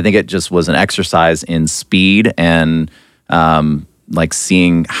 And I think it just was an exercise in speed and like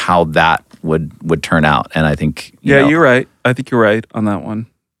seeing how that would turn out. And I think you know, You're right. I think you're right on that one.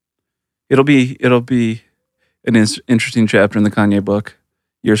 It'll be an interesting chapter in the Kanye book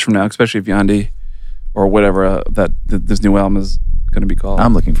years from now, especially if Yandi or whatever this new album is going to be called.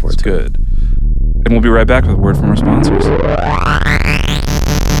 I'm looking forward It's to it. good. And we'll be right back with a word from our sponsors.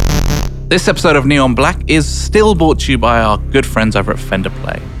 This episode of Neon Black is still brought to you by our good friends over at Fender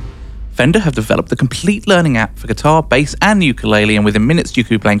Play. Fender have developed the complete learning app for guitar, bass, and ukulele, and within minutes you could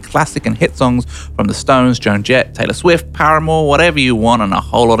be playing classic and hit songs from the Stones, Joan Jett, Taylor Swift, Paramore, whatever you want, and a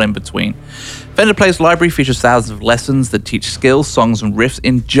whole lot in between. Fender Play's library features thousands of lessons that teach skills, songs, and riffs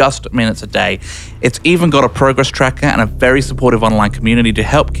in just minutes a day. It's even got a progress tracker and a very supportive online community to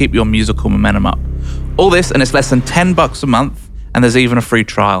help keep your musical momentum up. All this, and it's less than $10 a month, and there's even a free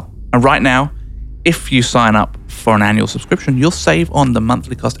trial. And right now, if you sign up for an annual subscription, you'll save on the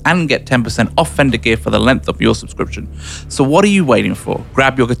monthly cost and get 10% off Fender gear for the length of your subscription. So what are you waiting for?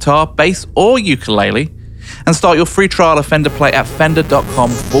 Grab your guitar, bass, or ukulele and start your free trial of Fender Play at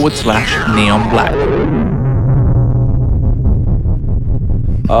fender.com/neon black.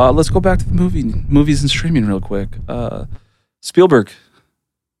 Let's go back to the movies and streaming real quick. Spielberg,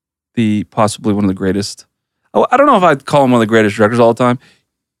 possibly one of the greatest. I don't know if I'd call him one of the greatest directors of all time.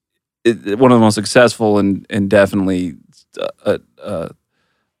 One of the most successful and definitely an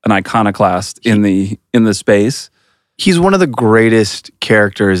iconoclast in the space. He's one of the greatest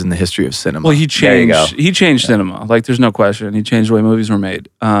characters in the history of cinema. Well, he changed cinema. Like, there's no question. He changed the way movies were made.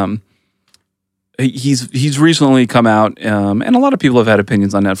 He's recently come out, and a lot of people have had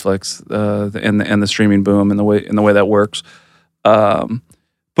opinions on Netflix and the streaming boom and the way that works.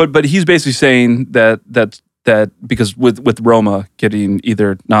 But he's basically saying that because with Roma getting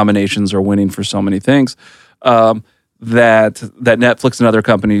either nominations or winning for so many things, that Netflix and other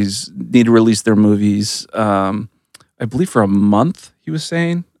companies need to release their movies. I believe for a month, he was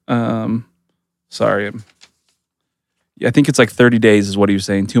saying. I think it's like 30 days is what he was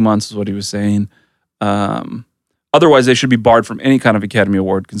saying. 2 months is what he was saying. Otherwise, they should be barred from any kind of Academy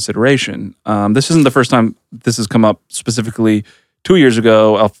Award consideration. This isn't the first time this has come up. Specifically, 2 years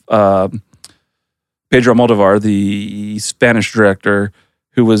ago, Pedro Almodovar, the Spanish director,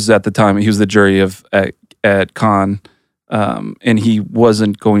 who was at the time, he was the jury at Cannes, and he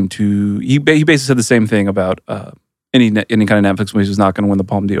wasn't going to. He basically said the same thing about any kind of Netflix movie was not going to win the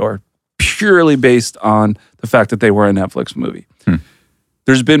Palme d'Or, purely based on the fact that they were a Netflix movie.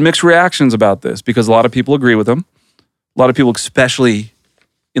 There's been mixed reactions about this because a lot of people agree with him. A lot of people, especially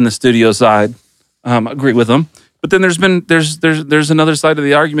in the studio side, agree with him. But then there's another side of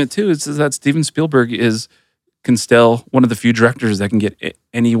the argument too. It's that Steven Spielberg can still one of the few directors that can get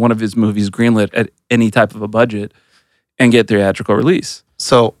any one of his movies greenlit at any type of a budget and get theatrical release.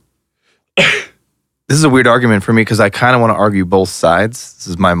 So this is a weird argument for me because I kind of want to argue both sides. This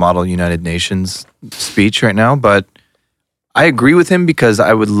is my Model United Nations speech right now, but I agree with him because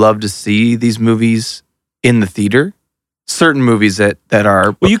I would love to see these movies in the theater. Certain movies that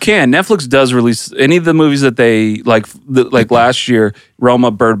are... Well, you can. Netflix does release any of the movies that they... Like last year,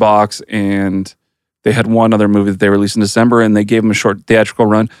 Roma, Bird Box, and they had one other movie that they released in December, and they gave them a short theatrical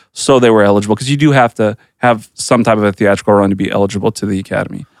run, so they were eligible. Because you do have to have some type of a theatrical run to be eligible to the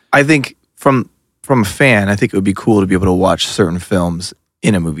Academy. I think from a fan, I think it would be cool to be able to watch certain films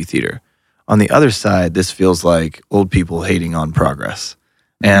in a movie theater. On the other side, this feels like old people hating on progress.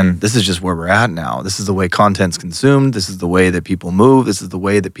 And this is just where we're at now. This is the way content's consumed. This is the way that people move. This is the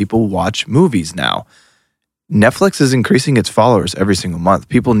way that people watch movies now. Netflix is increasing its followers every single month.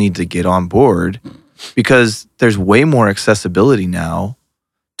 People need to get on board because there's way more accessibility now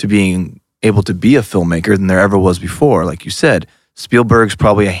to being able to be a filmmaker than there ever was before. Like you said, Spielberg's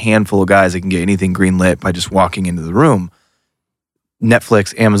probably a handful of guys that can get anything greenlit by just walking into the room.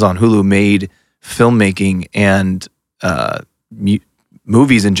 Netflix, Amazon, Hulu made filmmaking and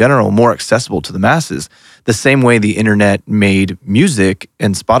movies in general more accessible to the masses. The same way the internet made music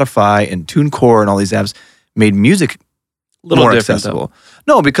and Spotify and TuneCore and all these apps made music more accessible.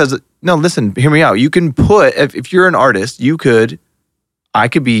 No, listen, hear me out. You can put, if you're an artist, I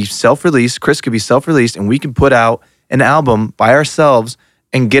could be self-released, Chris could be self-released, and we can put out an album by ourselves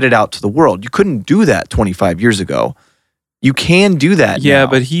and get it out to the world. You couldn't do that 25 years ago. You can do that Yeah, now.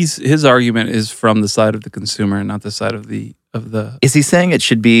 but his argument is from the side of the consumer and not the side of the... Is he saying it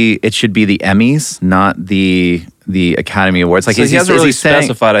should be the Emmys, not the Academy Awards? Like, so he hasn't really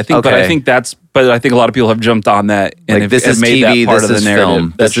specified. I think, okay. but I think a lot of people have jumped on that and this is made TV, that part this of is the narrative.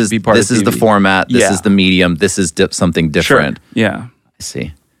 film. This is the format. This is the medium. This is something different. Sure. Yeah, I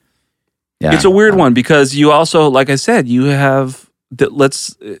see. Yeah, it's a weird one because you also, like I said, you have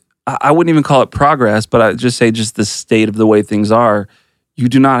I wouldn't even call it progress, but I just say the state of the way things are. You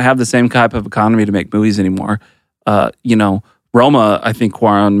do not have the same type of economy to make movies anymore. Roma, I think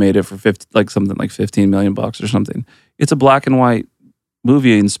Cuarón made it for something like $15 million or something. It's a black and white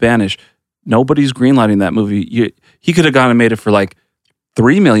movie in Spanish. Nobody's greenlighting that movie. He could have gone and made it for like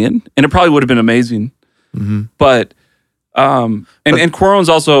 $3 million, and it probably would have been amazing. But Cuarón's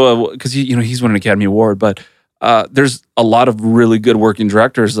also because he's won an Academy Award, but there's a lot of really good working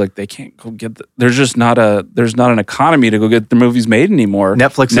directors. Like they can't go get. There's not an economy to go get the movies made anymore.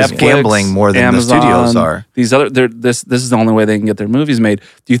 Netflix is gambling more than Amazon, the studios are. These other, this is the only way they can get their movies made.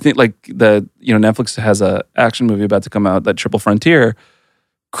 Do you think like Netflix has a action movie about to come out, that Triple Frontier?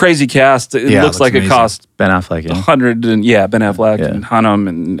 Crazy cast. It looks like amazing. It cost Ben Affleck. Yeah. Ben Affleck and Hunnam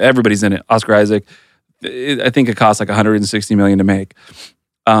and everybody's in it. Oscar Isaac. I think it cost like $160 million to make,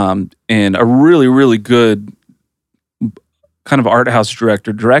 and a really, really good kind of art house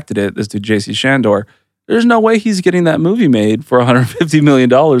director directed it. This dude J.C. Shandor. There's no way he's getting that movie made for $150 million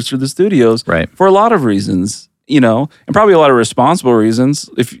through the studios, Right. For a lot of reasons, and probably a lot of responsible reasons.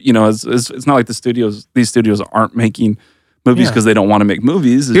 If it's not like these studios aren't making movies because they don't want to make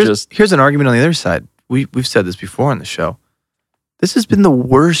movies. Here's an argument on the other side. We've said this before on the show. This has been the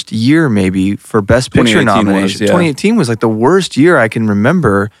worst year maybe for Best Picture 2018 nominations. was, yeah. 2018 was like the worst year I can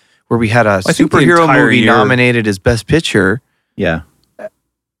remember where we had a think the superhero entire movie year- nominated as Best Picture. Yeah.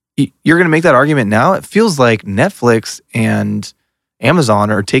 You're going to make that argument now? It feels like Netflix and Amazon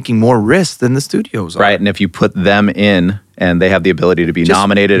are taking more risks than the studios are. Right. And if you put them in and they have the ability to be Just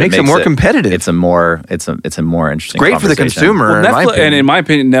nominated, makes it more competitive. It's a more interesting Great for the conversation. consumer, in my opinion. And in my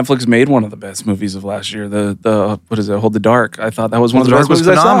opinion, Netflix made one of the best movies of last year. The what is it? Hold the Dark. I thought that was one of the best movies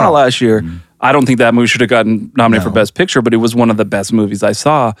I saw last year. I don't think that movie should have gotten nominated for Best Picture, but it was one of the best movies I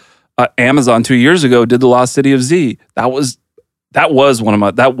saw. Amazon 2 years ago did The Lost City of Z. That was one of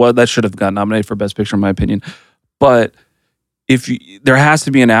my that should have gotten nominated for Best Picture in my opinion. But there has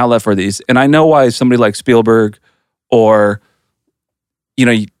to be an outlet for these, and I know why somebody like Spielberg or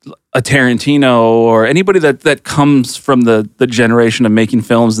a Tarantino or anybody that comes from the generation of making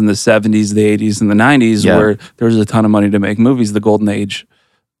films in the 70s, the 80s, and the 90s, where there was a ton of money to make movies, the golden age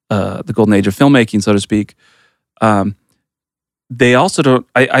of filmmaking, so to speak. They also don't.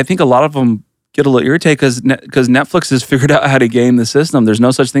 I think a lot of them get a little irritated because Netflix has figured out how to game the system. There's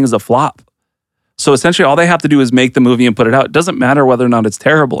no such thing as a flop. So essentially, all they have to do is make the movie and put it out. It doesn't matter whether or not it's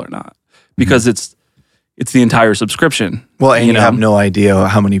terrible or not, because it's the entire subscription. Well, and you have no idea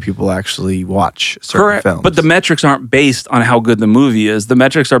how many people actually watch certain films. But the metrics aren't based on how good the movie is. The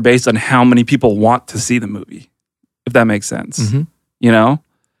metrics are based on how many people want to see the movie, if that makes sense. Mhm.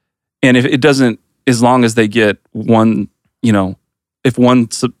 And if it doesn't, as long as they get one, if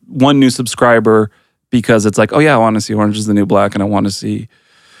one new subscriber, because it's like, oh yeah, I want to see Orange is the New Black and I want to see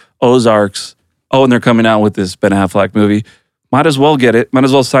Ozarks. Oh, and they're coming out with this Ben Affleck movie. Might as well get it. Might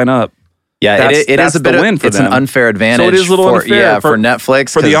as well sign up. Yeah, it is a bit win for it's them. an unfair advantage. So it is a little unfair for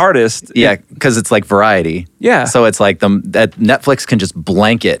Netflix. For the artist. Yeah, because it's like variety. Yeah. So it's like that Netflix can just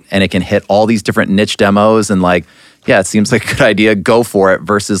blanket and it can hit all these different niche demos and like, yeah, it seems like a good idea. Go for it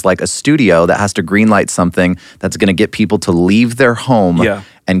versus like a studio that has to greenlight something that's going to get people to leave their home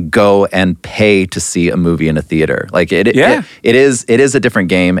and go and pay to see a movie in a theater. Like it is a different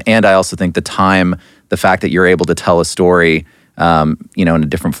game. And I also think the fact that you're able to tell a story, in a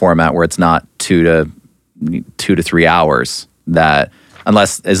different format where it's not 2 to 3 hours. That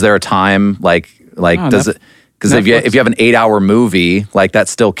is there a time does it? Because if you have an 8-hour movie, like that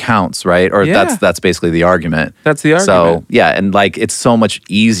still counts, right? Or that's basically the argument. That's the argument. So yeah, and like it's so much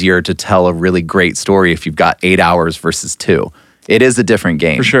easier to tell a really great story if you've got 8 hours versus 2. It is a different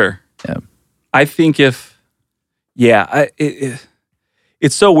game For sure. Yeah. I think it's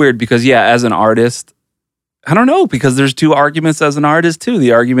so weird because as an artist, I don't know, because there's two arguments as an artist too.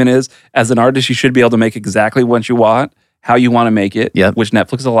 The argument is, as an artist, you should be able to make exactly what you want, how you want to make it, which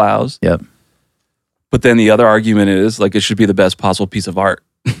Netflix allows. Yep. But then the other argument is like it should be the best possible piece of art.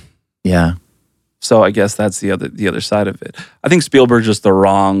 Yeah. So I guess that's the other side of it. I think Spielberg's just the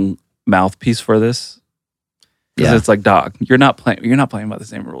wrong mouthpiece for this. Because it's like, dog, you're not playing by the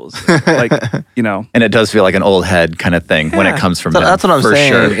same rules. Like, And it does feel like an old head kind of thing when it comes from him. That's what I'm for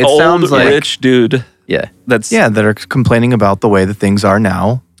saying. Sure. It old, sounds like rich dude. Yeah. that are complaining about the way that things are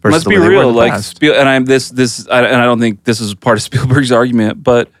now. Let's the be way they were real. in the Like, past. and I don't think this is part of Spielberg's argument,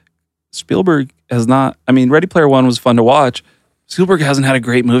 but Spielberg has not. I mean, Ready Player One was fun to watch. Spielberg hasn't had a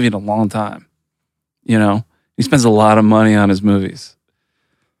great movie in a long time. He spends a lot of money on his movies,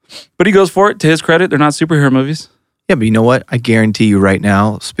 but he goes for it. To his credit, they're not superhero movies. Yeah, but you know what? I guarantee you right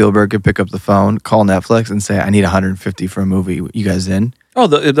now, Spielberg could pick up the phone, call Netflix, and say, "I need $150 for a movie. You guys in?" Oh,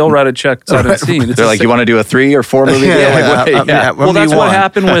 they'll write a check sight unseen. They're like, you want to do a 3 or 4 movie deal? Well, that's what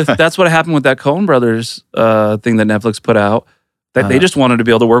happened with that Coen Brothers thing that Netflix put out. That they just wanted to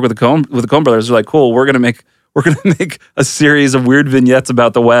be able to work with the Coen Brothers. They're like, cool, we're gonna make a series of weird vignettes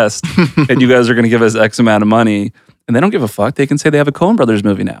about the West, and you guys are gonna give us X amount of money. And they don't give a fuck. They can say they have a Coen Brothers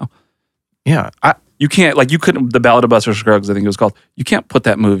movie now. Yeah, You can't, like, you couldn't, the Ballad of Buster Scruggs, I think it was called, you can't put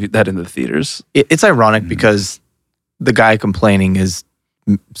that into the theaters. It's ironic because the guy complaining is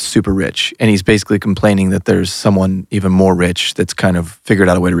super rich, and he's basically complaining that there's someone even more rich that's kind of figured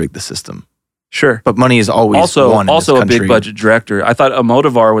out a way to rig the system. Sure. But money is always one in this a country. big budget director. I thought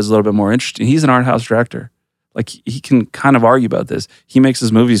Almodovar was a little bit more interesting. He's an art house director. Like, he can kind of argue about this. He makes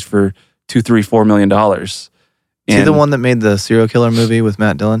his movies for $2, $3, $4 million. Is he the one that made the serial killer movie with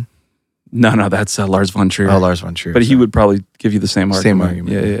Matt Dillon? No, that's Lars von Trier. Oh, Lars von Trier. But he would probably give you the same argument. Same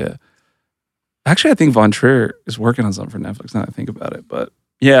argument. Yeah. Actually, I think von Trier is working on something for Netflix now that I think about it. But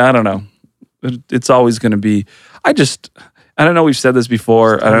yeah, I don't know. It's always going to be, I don't know, we've said this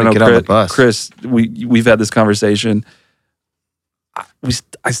before. I don't know, get on the bus. Chris, we've had this conversation.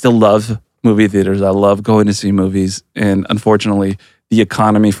 I still love movie theaters. I love going to see movies. And unfortunately, the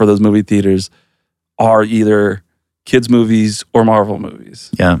economy for those movie theaters are either kids' movies or Marvel movies.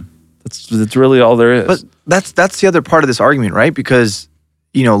 Yeah. That's really all there is. But that's the other part of this argument, right? Because,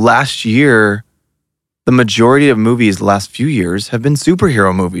 last year, the majority of movies the last few years have been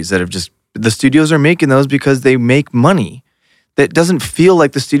superhero movies that have the studios are making those because they make money. That doesn't feel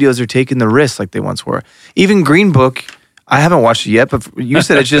like the studios are taking the risks like they once were. Even Green Book, I haven't watched it yet, but you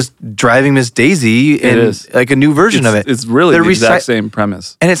said it's just Driving Miss Daisy It and is. like a new version of it. It's really They're the exact same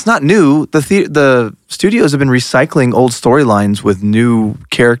premise. And it's not new. The studios have been recycling old storylines with new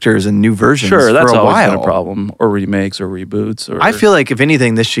characters and new versions Sure, that's for a always while. been a problem. Or remakes or reboots. I feel like, if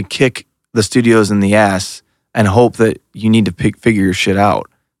anything, this should kick the studios in the ass and hope that you need to figure your shit out.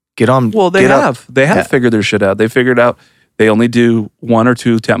 Get on. Well, they have. They have figured their shit out. They figured out they only do 1 or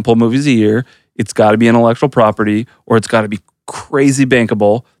 2 tentpole movies a year. It's got to be intellectual property, or it's got to be crazy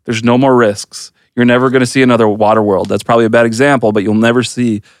bankable. There's no more risks. You're never going to see another Waterworld. That's probably a bad example, but you'll never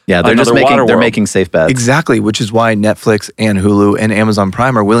see. Yeah, they're just making safe bets. Exactly, which is why Netflix and Hulu and Amazon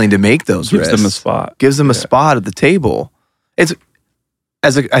Prime are willing to make those risks. Gives them a spot. Gives them a spot at the table.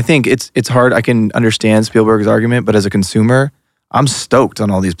 I think it's hard. I can understand Spielberg's argument, but as a consumer, I'm stoked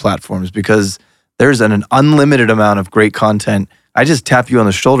on all these platforms because there's an unlimited amount of great content. I just tap you on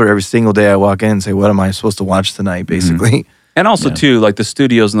the shoulder every single day I walk in and say, what am I supposed to watch tonight, basically. Mm-hmm. And also, too, like the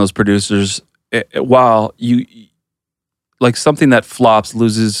studios and those producers, while you, like something that flops will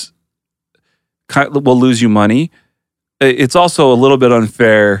lose you money, it's also a little bit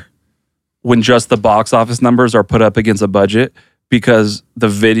unfair when just the box office numbers are put up against a budget, because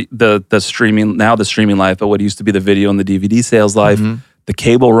the streaming life, but what used to be the video and the DVD sales life, the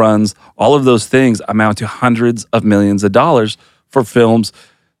cable runs, all of those things amount to hundreds of millions of dollars for films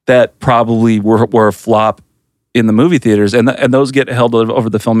that probably were a flop in the movie theaters, and those get held over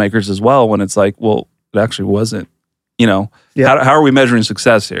the filmmakers as well. When it's like, well, it actually wasn't. How are we measuring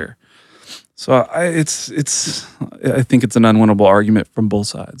success here? So I think it's an unwinnable argument from both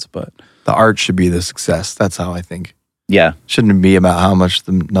sides, but The art should be the success. That's how I think. Yeah. Shouldn't be about how much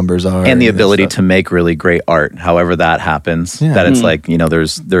the numbers are. And the ability to make really great art, however that happens. Yeah. That it's like,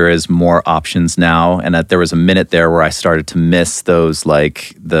 there is more options now. And that there was a minute there where I started to miss those,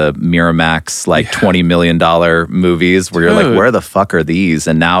 like the Miramax, $20 million movies where you're like, where the fuck are these?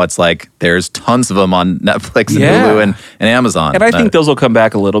 And now it's like, there's tons of them on Netflix and Hulu and Amazon. And I think those will come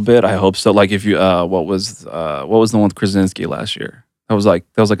back a little bit. I hope so. Like if you, what was the one with Krasinski last year? That was like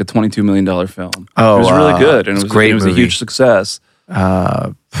a $22 million film. Oh, it was really good, and it was great. It was a huge success.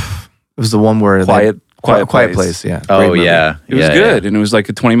 It was the one where Quiet Place. Yeah. Oh, Great movie. yeah. It was good, and it was like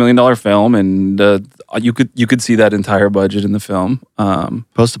a $20 million film, and you could see that entire budget in the film.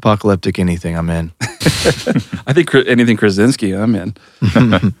 Post-apocalyptic anything, I'm in. I think anything Krasinski, I'm in.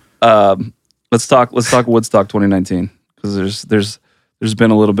 Let's talk Woodstock 2019, because there's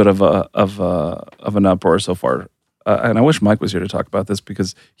been a little bit of an uproar so far. And I wish Mike was here to talk about this,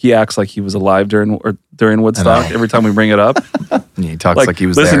 because he acts like he was alive during Woodstock every time we bring it up. He talks like he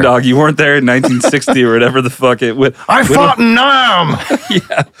was listen, there. dog, you weren't there in 1960 or whatever the fuck it was. I fought in Nam!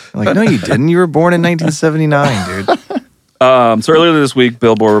 Yeah. I'm like, no, you didn't. You were born in 1979, dude. So earlier this week,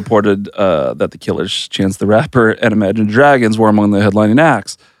 Billboard reported that the Killers, Chance the Rapper, and Imagine Dragons were among the headlining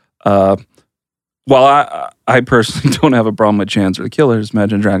acts. While I personally don't have a problem with Chance or the Killers,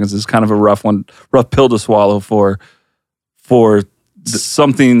 Imagine Dragons is kind of a rough pill to swallow for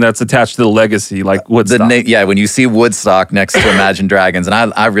something that's attached to the legacy, like Woodstock. When you see Woodstock next to Imagine Dragons, and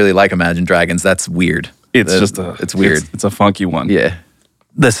I really like Imagine Dragons, that's weird. It's weird. It's a funky one. Yeah.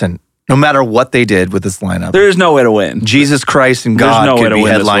 Listen, no matter what they did with this lineup, There's no way to win. Jesus Christ and There's God no way could to be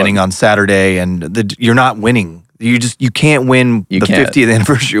win this headlining one. on Saturday, and you're not winning. You can't win the can't. 50th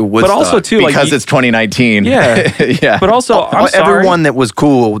anniversary of Woodstock. But also too, like because it's 2019. Yeah. yeah. But also, I'm sorry. Everyone that was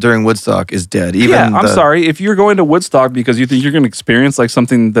cool during Woodstock is dead. Even I'm sorry. If you're going to Woodstock because you think you're going to experience like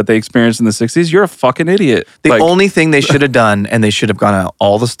something that they experienced in the 60s, you're a fucking idiot. The Like, only thing they should have done, and they should have gone out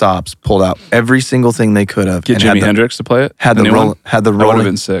all the stops, pulled out every single thing they could have, get and Jimi Hendrix to play it. had the new roll, one? had the That would have rolling,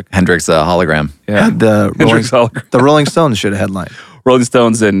 been sick. Hendrix hologram. Yeah. had the rolling, Hendrix hologram. the Rolling Stones should have headlined. Rolling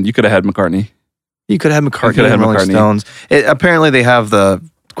Stones, and you could have had McCartney. You could have McCartney could have and had Rolling McCartney. Stones. Apparently, they have the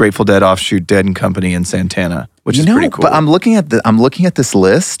Grateful Dead offshoot Dead and Company in Santana, which is pretty cool. But I'm looking at this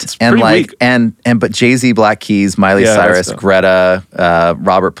list and pretty like weak. but Jay-Z, Black Keys, Miley Yeah, Cyrus, that's dope. Greta,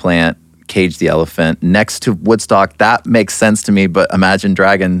 Robert Plant, Cage the Elephant next to Woodstock. That makes sense to me, but Imagine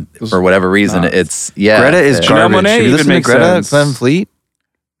Dragon for whatever reason nuts. Greta is Janelle garbage. Monáe Have you even listened to makes Greta sense. Van Fleet?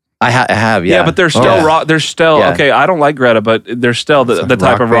 I have Yeah, but they're still yeah. raw. They're still Yeah. okay. I don't like Greta, but they're still the type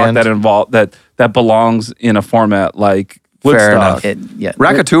rock of rock band. that that belongs in a format like Fair Woodstock. enough.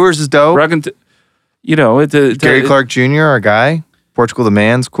 Raconteurs is dope. You know, Gary Clark Jr., our guy. Portugal the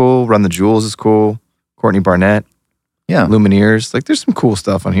Man's cool. Run the Jewels is cool. Courtney Barnett. Yeah. Lumineers. Like, there's some cool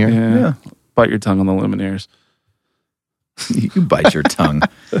stuff on here. Yeah. Bite your tongue on the Lumineers. You bite your tongue.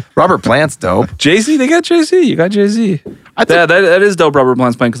 Robert Plant's dope. Jay-Z, they got Jay-Z. You got Jay-Z. That is dope. Robert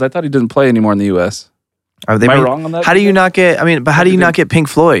Plant's playing because I thought he didn't play anymore in the U.S. Am I wrong on that? How do you not get? I mean, but how do you not get Pink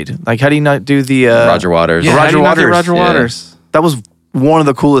Floyd? Like, how do you not do the Roger Waters. Yeah, Roger how do you not get Waters. Roger Yeah. Waters. That was one of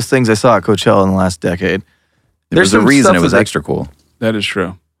the coolest things I saw at Coachella in the last decade. There's a some reason stuff it was that- extra cool. That is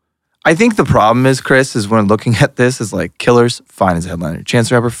true. I think the problem is, Chris, is when looking at this, is like Killers, fine as a headliner. Chance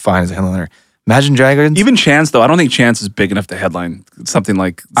the Rapper, fine as a headliner. Imagine Dragons. Even Chance, though, I don't think Chance is big enough to headline something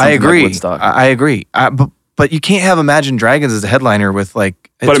like I agree. Like Woodstock. I agree. But you can't have Imagine Dragons as a headliner with like.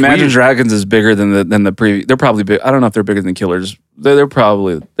 But it's Imagine weird. Dragons is bigger than the previous. They're probably big. I don't know if they're bigger than Killers. They're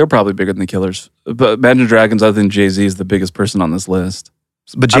probably bigger than the Killers. But Imagine Dragons, other than Jay-Z, is the biggest person on this list.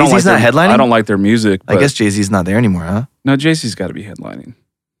 But I don't Jay-Z's like not headlining? I don't like their music. I but- guess Jay-Z's not there anymore, huh? No, Jay-Z's got to be headlining.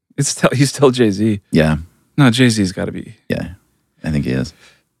 He's still Jay-Z. Yeah. No, Jay-Z's got to be. Yeah. I think he is.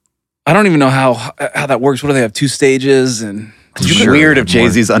 I don't even know how that works. What do they have? 2 stages and. It's weird if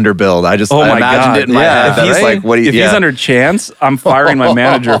Jay-Z's underbilled. I Oh my imagined God. it in my Yeah. head. If That's he's like, what do you, If he's under Chance, I'm firing my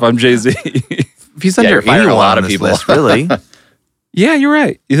manager if I'm Jay-Z. If he's Yeah, under you're firing a anyone lot on of this people. list, really. Yeah, you're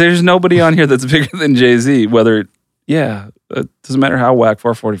right. There's nobody on here that's bigger than Jay-Z. Whether, it doesn't matter how whack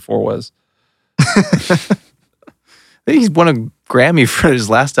 444 was. He's won a Grammy for his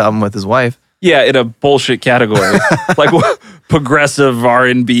last album with his wife. Yeah, in a bullshit category, like what, progressive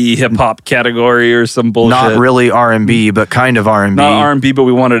R&B hip hop category or some bullshit. Not really R&B, but kind of R&B. Not R&B, but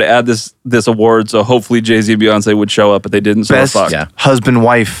we wanted to add this award, so hopefully Jay-Z and Beyonce would show up, but they didn't. So Best fuck. Yeah.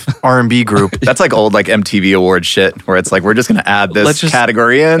 husband-wife R&B group. That's like old like MTV award shit where it's like we're just gonna add Let's this just-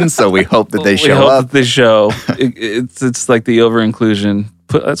 category in, so we hope that they we show hope up. that they show. It's like the over inclusion.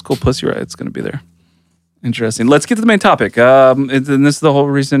 That's cool. Pussy Riot's going to be there. Interesting. Let's get to the main topic. And this is the whole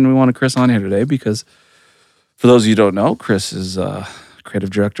reason we wanted Chris on here today, because for those of you who don't know, Chris is creative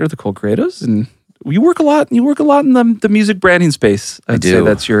director of the Cold Creatives, and you work a lot. You work a lot in the music branding space. I'd say do.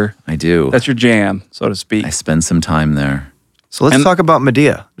 that's your jam, so to speak. I spend some time there. So let's talk about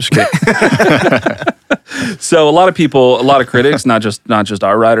Medea. Just kidding. So a lot of critics, not just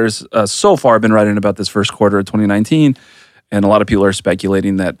our writers, so far have been writing about this first quarter of 2019, and a lot of people are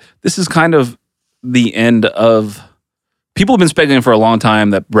speculating that this is kind of the end of. People have been speculating for a long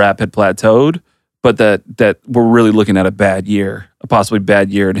time that rap had plateaued, but that we're really looking at a bad year, a possibly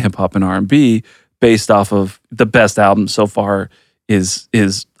bad year in hip hop and R&B, based off of the best album so far is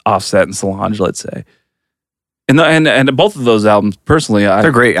Offset and Solange, let's say. And both of those albums, personally,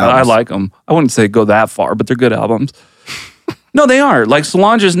 They're great albums. I like them. I wouldn't say go that far, but they're good albums. No, they are. Like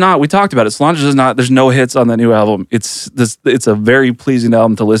Solange is not. We talked about it. Solange is not. There's no hits on that new album. It's a very pleasing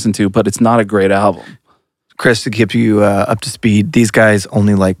album to listen to, but it's not a great album. Chris, to keep you up to speed, these guys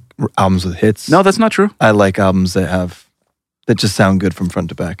only like albums with hits. No, that's not true. I like albums that just sound good from front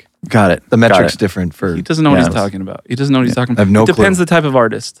to back. Got it. The metric's different for. He doesn't know what Yeah. he's talking about. He doesn't know what he's talking about. I have no It depends clue. the type of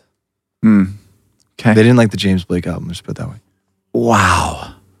artist. Okay. They didn't like the James Blake album. Just put it that way.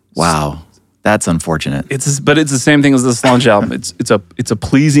 Wow. That's unfortunate. But it's the same thing as the Solange album. It's a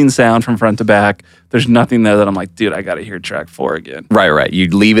pleasing sound from front to back. There's nothing there that I'm like, dude, I got to hear track 4 again. Right. You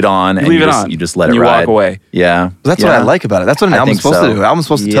leave it on and Leave it just, on. you just let and it you ride. walk away. Yeah. That's what I like about it. That's what an I album's think supposed to so. do. An album's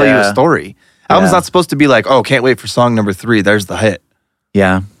supposed to tell you a Yeah. story. Album's Yeah. not supposed to be like, oh, can't wait for song number 3. There's the hit.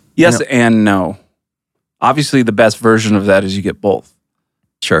 Yeah. Yes and no. Obviously, the best version of that is you get both,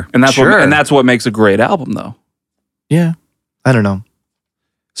 Sure. and that's Sure. what makes a great album, though. Yeah. I don't know.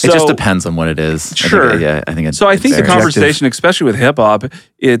 So, it just depends on what it is. Sure. I think it's So I think the very- conversation, especially with hip hop,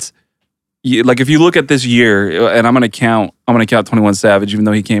 it's like if you look at this year, and I'm gonna count 21 Savage, even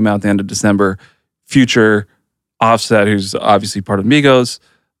though he came out at the end of December. Future, Offset, who's obviously part of Migos.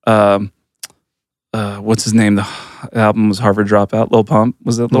 What's his name? The album was Harvard Dropout. Lil Pump,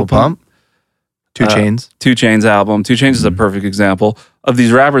 was that Lil Pump? 2 Chainz. 2 Chainz album. 2 Chainz is a perfect example of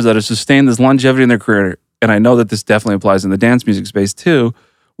these rappers that have sustained this longevity in their career. And I know that this definitely applies in the dance music space too,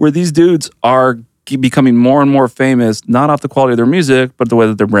 where these dudes are becoming more and more famous, not off the quality of their music, but the way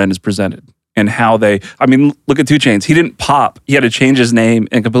that their brand is presented and how they, I mean, look at 2 Chainz. He didn't pop. He had to change his name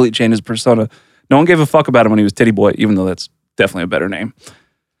and completely change his persona. No one gave a fuck about him when he was Titty Boy, even though that's definitely a better name.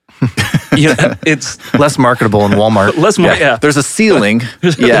 It's Less marketable in Walmart. yeah. There's a ceiling.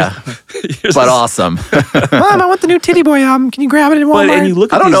 Yeah. But awesome. Mom, I want the new Titty Boy album. Can you grab it in Walmart? But and you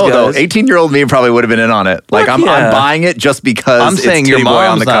look I at don't these know though. guys, 18-year-old me probably would have been in on it. Like I'm buying it just because I'm saying it's your Titty Boy on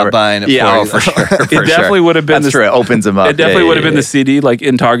mom's the not cover. buying it Yeah, for you. for sure. It definitely would have been That's true. It opens them up. It definitely would have been the CD like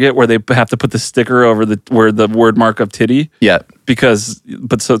in Target where they have to put the sticker over where the word mark of titty Yeah.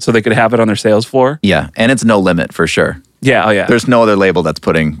 so they could have it on their sales floor. Yeah. And it's No Limit for sure. Yeah, oh yeah. There's no other label that's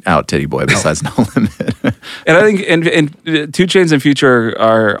putting out Titty Boy besides No Limit. And I think and 2 Chainz and Future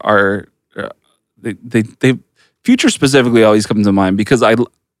are they Future specifically always comes to mind because I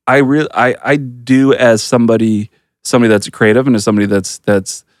do as somebody that's creative and as somebody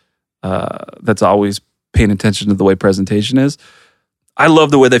that's always paying attention to the way presentation is. I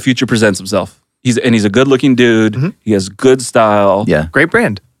love the way that Future presents himself. He's a good-looking dude. Mm-hmm. He has good style. Yeah. Great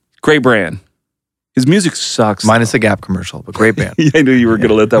brand. Great brand. His music sucks. Minus a Gap commercial, but great band. I knew you were going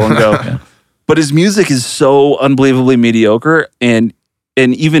to let that one go. But his music is so unbelievably mediocre, and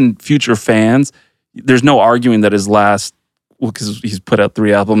even Future fans, there's no arguing that his last, because he's put out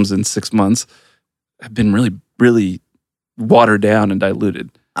 3 albums in 6 months, have been really, really watered down and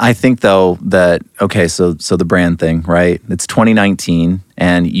diluted. I think though that, okay, so the brand thing, right? It's 2019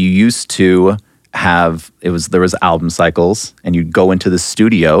 and you used to have, there was album cycles and you'd go into the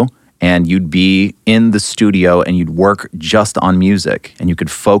studio and you'd be in the studio and you'd work just on music and you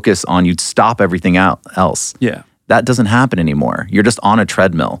could focus on, you'd stop everything else. Yeah. That doesn't happen anymore. You're just on a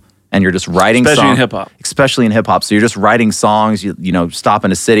treadmill and you're just writing songs. Especially in hip-hop. Especially in hip-hop. So you're just writing songs, you know, stop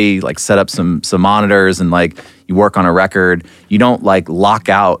in a city, like set up some monitors and like you work on a record. You don't like lock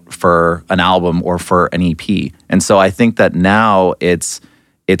out for an album or for an EP. And so I think that now it's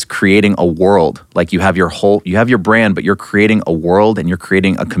creating a world. Like you have your brand, but you're creating a world and you're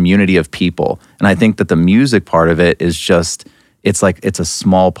creating a community of people. And I think that the music part of it is just, it's a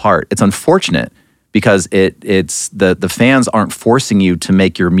small part. It's unfortunate because it's the fans aren't forcing you to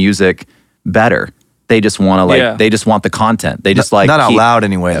make your music better. They just want to they just want the content. They just not out loud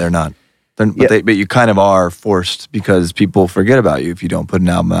anyway. They're not. But you kind of are forced because people forget about you if you don't put an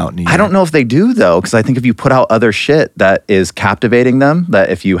album out. I don't know if they do though, because I think if you put out other shit that is captivating them, that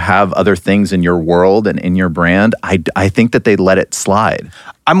if you have other things in your world and in your brand, I think that they let it slide.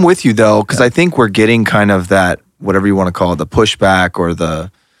 I'm with you though, because I think we're getting kind of that, whatever you want to call it, the pushback or the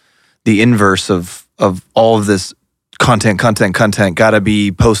inverse of all of this content. Got to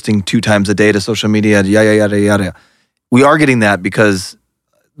be posting 2 times a day to social media. Yada. We are getting that because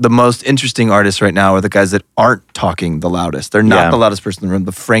the most interesting artists right now are the guys that aren't talking the loudest. They're not the loudest person in the room.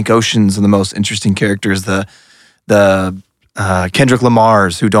 The Frank Oceans are the most interesting characters. The Kendrick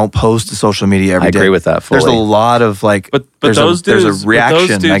Lamars who don't post to social media every day. I agree with that fully. There's a lot of like, but there's a reaction,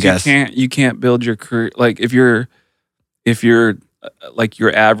 those dudes, I guess. You can't build your career. Like if you're like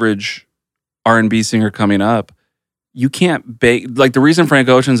your average R&B singer coming up, you can't bake. Like the reason Frank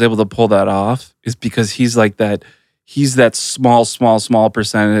Ocean's able to pull that off is because he's like that. He's that small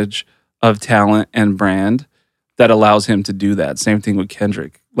percentage of talent and brand that allows him to do that. Same thing with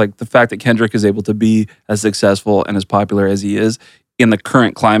Kendrick. Like the fact that Kendrick is able to be as successful and as popular as he is in the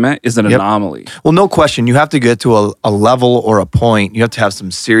current climate is an anomaly. Well, no question. You have to get to a level or a point. You have to have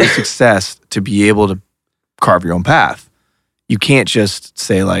some serious success to be able to carve your own path. You can't just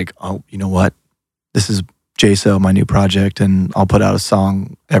say like, oh, you know what? This is JSO, my new project, and I'll put out a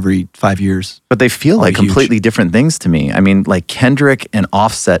song every 5 years. But they feel like completely different things to me. I mean, like Kendrick and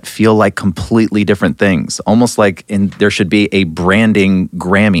Offset feel like completely different things. Almost like there should be a branding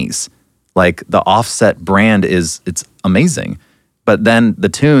Grammys. Like the Offset brand it's amazing. But then the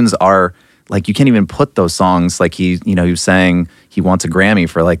tunes are like, you can't even put those songs like he was saying he wants a Grammy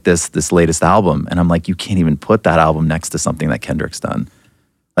for like this latest album. And I'm like, you can't even put that album next to something that Kendrick's done.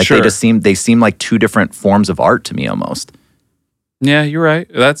 Like they seem like 2 different forms of art to me almost. Yeah, you're right.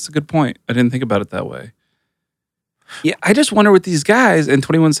 That's a good point. I didn't think about it that way. Yeah, I just wonder with these guys and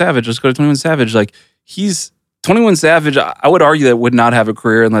 21 Savage. Let's go to 21 Savage. Like 21 Savage, I would argue that would not have a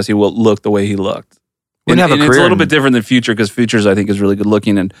career unless he looked the way he looked. Wouldn't have a It's a career little in- bit different than Future because Future's, I think, is really good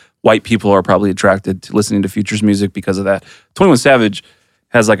looking, and white people are probably attracted to listening to Future's music because of that. 21 Savage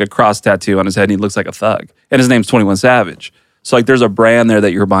has like a cross tattoo on his head, and he looks like a thug, and his name's 21 Savage. So like, there's a brand there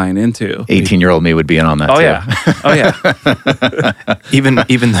that you're buying into. 18-year-old me would be in on that Oh too. yeah, oh yeah. even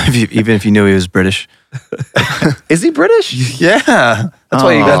if you knew he was British. Is he British? Yeah, that's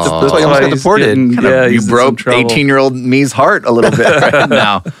why you got Oh. that's why you almost got He's deported. getting- Kind of- yeah, you he's in some broke trouble. 18-year-old me's heart a little bit right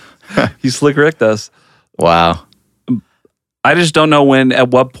now. He slick Ricked us. Wow. I just don't know at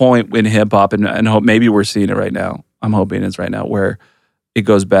what point in hip hop, and hope maybe we're seeing it right now. I'm hoping it's right now where it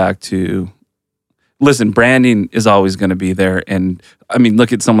goes back to. Listen, branding is always going to be there, and I mean,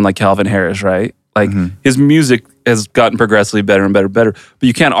 look at someone like Calvin Harris, right? Like his music has gotten progressively better and better, but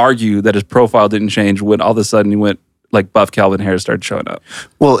you can't argue that his profile didn't change when all of a sudden he went like buff Calvin Harris started showing up.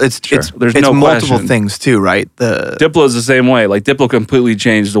 Well, it's There's it's no multiple question. things too, right? Diplo's the same way. Like Diplo completely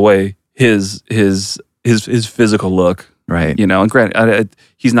changed the way his physical look. Right. You know, and granted,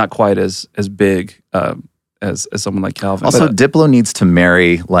 he's not quite as big as someone like Calvin. Also, but Diplo needs to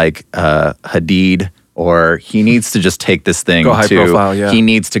marry like Hadid, or he needs to just take this thing Go high to. profile, yeah. He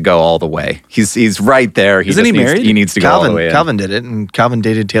needs to go all the way. He's right there. Isn't just he needs- married? He needs to go all the way. in. Calvin did it, and Calvin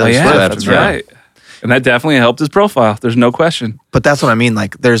dated Taylor oh, yeah, Swift. that's right. And that definitely helped his profile. There's no question. But that's what I mean.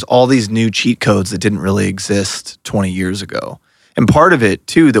 Like, there's all these new cheat codes that didn't really exist 20 years ago. And part of it,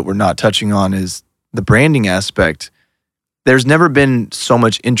 too, that we're not touching on is the branding aspect. There's never been so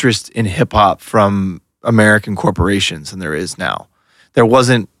much interest in hip hop from American corporations than there is now. There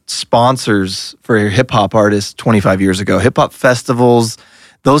wasn't sponsors for hip hop artists 25 years ago. Hip hop festivals,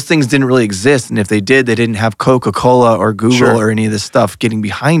 those things didn't really exist. And if they did, they didn't have Coca-Cola or Google or any of this stuff getting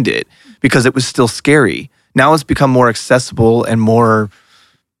behind it because it was still scary. Now it's become more accessible and more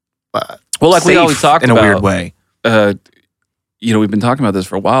Well, like we safe always talked in about, a weird way. You know, we've been talking about this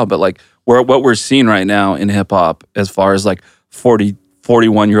for a while, but like what we're seeing right now in hip hop, as far as like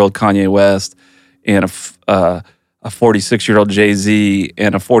 41-year-old Kanye West and a 46-year-old Jay-Z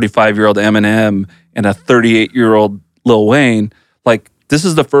and a 45-year-old Eminem and a 38-year-old Lil Wayne, like this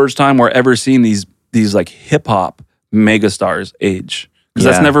is the first time we're ever seeing these like hip hop megastars age. Because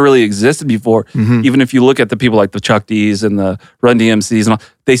that's never really existed before. Even if you look at the people like the Chuck D's and the Run DMCs and all,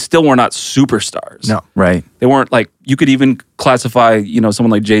 they still were not superstars. No. Right. They weren't like, you could even classify, you know,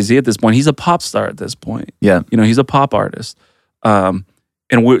 someone like Jay-Z at this point. He's a pop star at this point. Yeah. You know, he's a pop artist. And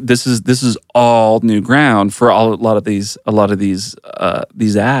this is all new ground for a lot of these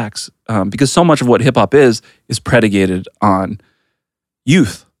acts. Because so much of what hip hop is predicated on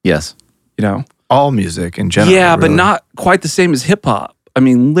youth, Yes. you know? All music in general. Yeah, but really. not quite the same as hip hop. I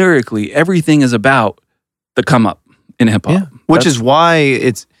mean, lyrically, everything is about the come up in hip hop. Yeah. Which is why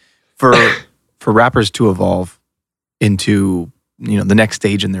it's for rappers to evolve into, you know, the next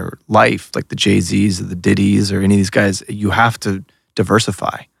stage in their life, like the Jay-Z's or the Diddy's or any of these guys, you have to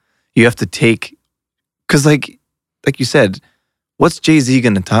diversify. You have to take, because like you said, what's Jay-Z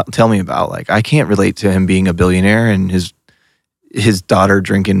going to tell me about? Like, I can't relate to him being a billionaire and his daughter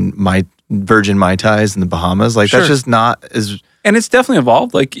drinking virgin Mai Tais in the Bahamas. Like, that's just not as... And it's definitely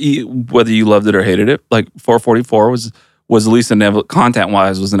evolved. Like whether you loved it or hated it, like 444 was at least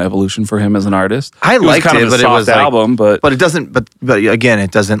content-wise was an evolution for him as an artist. I liked kind it, of a but it soft was like, album, but it doesn't. But again, it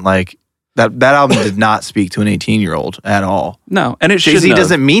doesn't like that. That album did not speak to an 18-year-old at all. no, and it Jay-Z shouldn't have.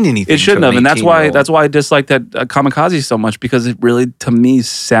 doesn't mean anything. It shouldn't to have, an and that's 18-year-old. why I dislike that Kamikaze so much, because it really, to me,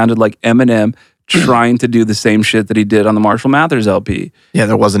 sounded like Eminem trying to do the same shit that he did on the Marshall Mathers LP. Yeah,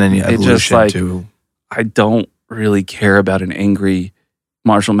 there wasn't any It evolution just like to. I don't really care about an angry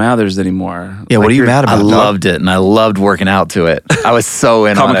Marshall Mathers anymore. Yeah, what Like, are you you're- mad I about? dog? loved it, and I loved working out to it. I was so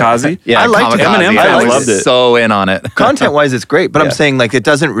in on Kamikaze? it. Yeah, I liked it. Kamikaze. Eminem I fans was loved it. so in on it. Content-wise, it's great, but I'm Yeah. saying like it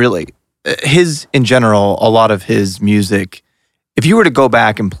doesn't really. His in general, a lot of his music. If you were to go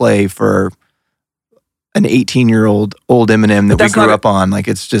back and play for an 18-year-old old Eminem that we that's not grew a- up on, like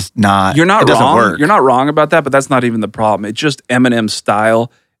it's just not. You're not It doesn't wrong. work. You're not wrong about that, but that's not even the problem. It's just Eminem's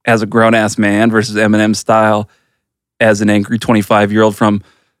style as a grown-ass man versus Eminem's style as an angry 25-year-old from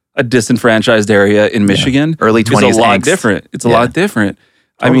a disenfranchised area in Michigan. Early It's 20s a lot angst. different. It's a Yeah. lot different.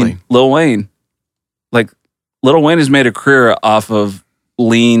 I Totally. mean, Lil Wayne. Like, Lil Wayne has made a career off of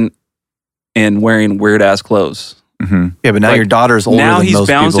lean and wearing weird-ass clothes. Yeah, but now like, your daughter's older Now than he's most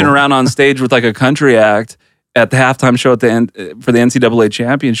bouncing people. around on stage with like a country act at the halftime show at the end for the NCAA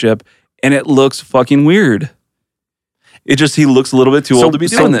championship, and it looks fucking weird. It just, he looks a little bit too old to be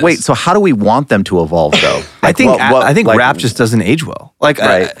doing this. Wait, so how do we want them to evolve though? I think like, rap just doesn't age well. Like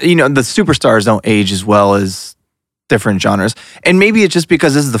Right. you know, the superstars don't age as well as different genres. And maybe it's just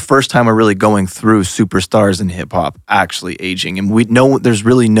because this is the first time we're really going through superstars in hip hop actually aging, and we know there's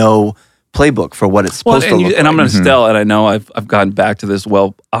really no playbook for what it's supposed to look and I'm like. going to still, and I know I've gotten back to this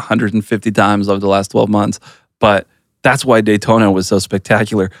 150 times over the last 12 months, but that's why Daytona was so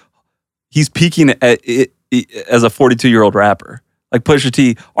spectacular. He's peaking at it as a 42-year-old rapper. Like Pusha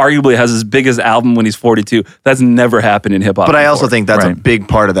T arguably has his biggest album when he's 42. That's never happened in hip hop. But I also think that's a Right. big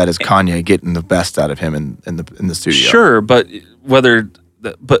part of that is Kanye getting the best out of him in the studio. Sure, but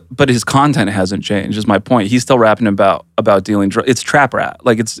but his content hasn't changed. Is my point. He's still rapping about dealing drugs. It's trap rap.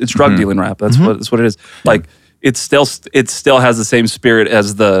 Like it's drug dealing rap. That's what it is. Like it still has the same spirit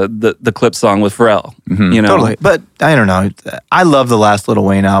as the clip song with Pharrell. You know, Totally. But I don't know. I love the last Lil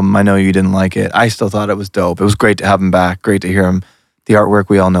Wayne album. I know you didn't like it. I still thought it was dope. It was great to have him back. Great to hear him. The artwork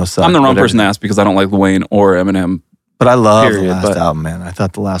we all know sucks. I'm the wrong person to ask because I don't like Wayne or Eminem. But I love Period, the last but- album, man. I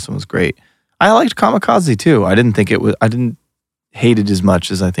thought the last one was great. I liked Kamikaze too. I didn't hate it as much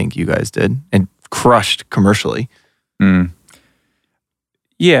as I think you guys did, and crushed commercially.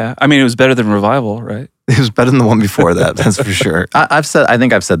 Yeah, I mean it was better than Revival, right? It was better than the one before that. That's for sure. I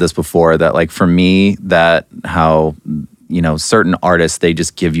think I've said this before that like for me that how certain artists they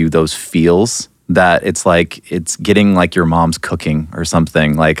just give you those feels that it's like it's getting like your mom's cooking or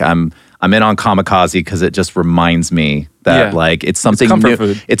something. Like I'm in on Kamikaze because it just reminds me that like it's something comfort new.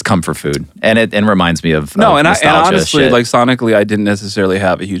 food. It's comfort food, and it reminds me of No, and nostalgia honestly, shit. like sonically, I didn't necessarily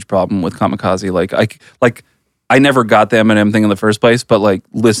have a huge problem with Kamikaze. Like I never got the Eminem thing in the first place, but like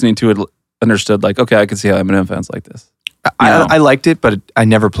listening to it, understood like okay, I could see how Eminem fans like this. I liked it, but I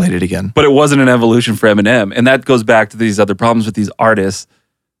never played it again. But it wasn't an evolution for Eminem, and that goes back to these other problems with these artists.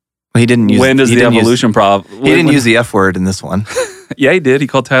 He didn't use. When does he the didn't use- evolution problem? He didn't use the F word in this one. Yeah, he did. He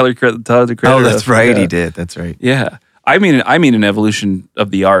called Tyler the Creator. Oh, that's right. Yeah. He did. That's right. Yeah, I mean an evolution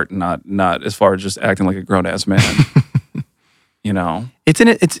of the art, not as far as just acting like a grown ass man. You know, It's in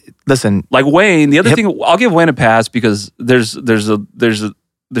it. It's listen. like Wayne. The other thing, I'll give Wayne a pass because there's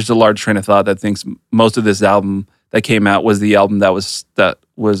a large train of thought that thinks most of this album that came out was the album that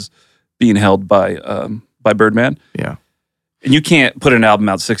was being held by Birdman. Yeah. And you can't put an album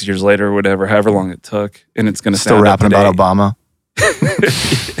out 6 years later or whatever, however long it took, and it's going to Still rapping about Obama.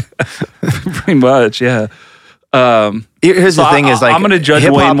 Pretty much, yeah. Here's the thing: is like I'm going to judge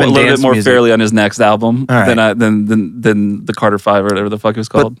hip-hop Wayne a and little bit dance more music. fairly on his next album All right. than the Carter 5 or whatever the fuck it was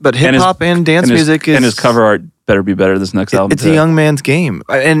called. But And his- hip hop and dance and his- music is and his cover art better be better this next album. It's too. a young man's game,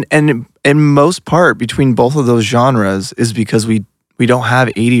 and in most part between both of those genres is because we don't have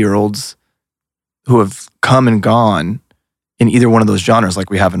 80-year-olds who have come and gone in either one of those genres like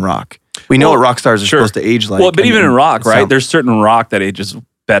we have in rock. We know Well, what rock stars are sure. supposed to age like. Well, but even in rock, right? sound- There's certain rock that ages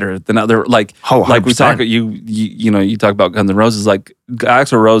better than other. Like, Oh, like we 100%. talk, you talk about Guns N' Roses. Like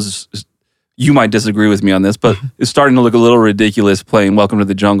Axl Rose, you might disagree with me on this, but it's starting to look a little ridiculous playing "Welcome to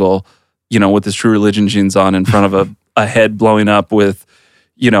the Jungle," with his True Religion jeans on in front of a head blowing up with,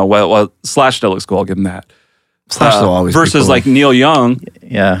 well, Slash still looks cool. I'll give him that. Slash will always be versus cool. like Neil Young.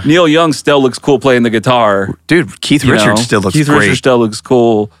 yeah. Neil Young still looks cool playing the guitar. dude, Keith you Richards know? still looks Keith great. Richards still looks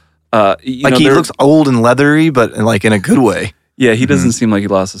cool. He looks old and leathery, but like in a good way. Yeah, he doesn't seem like he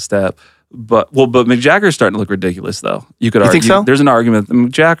lost a step. But Mick Jagger's starting to look ridiculous, though. You could You argue. think so? There's an argument that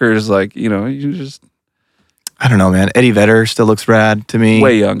Mick Jagger is like, you just I don't know, man. Eddie Vedder still looks rad to me.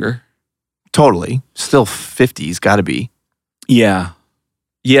 way younger. Totally. Still 50s, got to be. Yeah,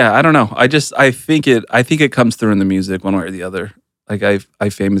 yeah. I don't know. I think it comes through in the music one way or the other. Like I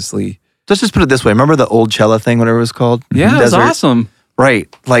famously. Let's just put it this way. Remember the old Cella thing, whatever it was called? Yeah, it was Desert? awesome.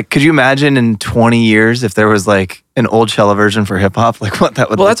 Right. Like, could you imagine in 20 years if there was like an old Cella version for hip hop? Like what that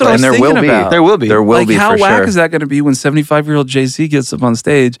would Well, look that's what I like? was And there thinking will be. about. There will be. There will Like be how for whack sure. is that going to be when 75-year-old Jay-Z gets up on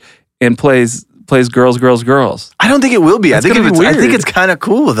stage and plays girls, girls, girls? I don't think it will be. That's I think gonna be I think weird. it's kind of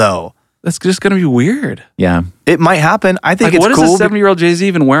cool though. That's just going to be weird. Yeah. It might happen. I think Like, it's what cool. does a 70-year-old Jay-Z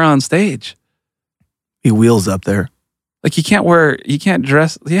even wear on stage? He wheels up there. Like you can't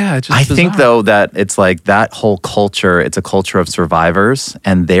dress. Yeah, it's just I think bizarre. though that it's like that whole culture. It's a culture of survivors,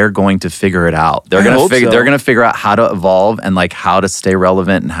 and they're going to figure it out. They're I gonna hope figure. so. They're gonna figure out how to evolve and like how to stay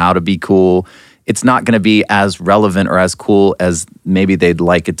relevant and how to be cool. It's not going to be as relevant or as cool as maybe they'd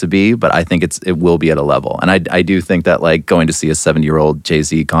like it to be, but I think it will be at a level. And I do think that like going to see a 70-year-old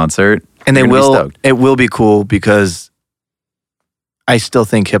Jay-Z concert, And you're they gonna be will. stoked. It will be cool because I still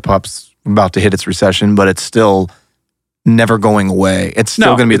think hip hop's about to hit its recession, but it's still never going away. It's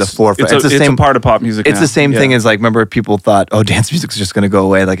still going to be the forefront. It's the a same part of pop music. It's now. the same Yeah. thing as like, remember people thought, oh, dance music's just going to go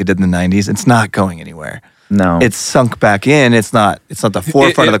away like it did in the 90s. It's not going anywhere. No, It's sunk back in. It's not the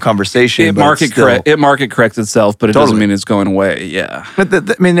forefront of the conversation. It but it's still, market corrects itself, but it doesn't Totally. mean it's going away. Yeah. But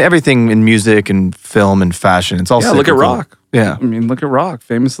I mean, everything in music and film and fashion, it's all Yeah, look at cyclical. rock. Yeah. I mean, look at rock.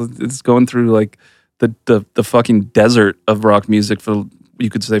 Famously, it's going through like the fucking desert of rock music for you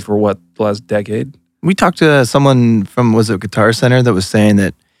could say for what, the last decade? We talked to someone from, was it Guitar Center, that was saying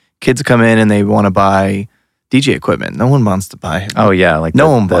that kids come in and they want to buy DJ equipment. No one wants to buy it. Oh yeah, like No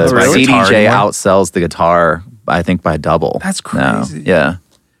the, one the wants to buy a guitar CDJ anymore. outsells the guitar, I think, by double. That's now. crazy. Yeah.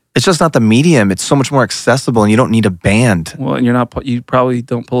 It's just not the medium. It's so much more accessible, and you don't need a band. Well, and you probably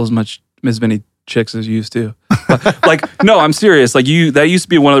don't pull as many chicks as you used to. Like, no, I'm serious. Like that used to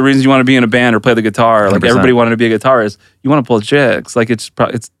be one of the reasons you want to be in a band or play the guitar. Like 100%. everybody wanted to be a guitarist. You want to pull chicks. Like it's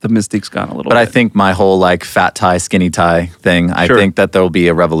the mystique's gone a little But bit. I think my whole like fat tie, skinny tie thing, I Sure. think that there will be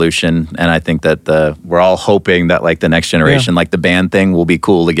a revolution. And I think that we're all hoping that like the next generation, like the band thing will be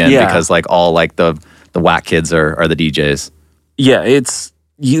cool again Yeah. because like all like the whack kids are the DJs. yeah, it's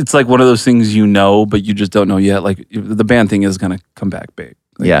like one of those things but you just don't know yet. Like the band thing is gonna come back big.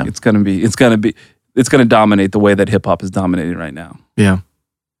 Like, Yeah. it's gonna dominate the way that hip hop is dominating right now. Yeah.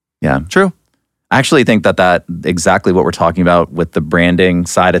 Yeah. True. I actually think that exactly what we're talking about with the branding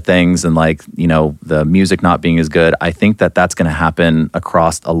side of things and like, you know, the music not being as good, I think that that's going to happen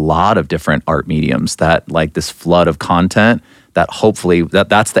across a lot of different art mediums, that like this flood of content that hopefully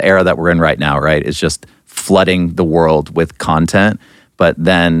that's the era that we're in right now, right? It's just flooding the world with content. But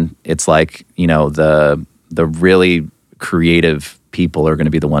then it's like, you know, the really creative people are going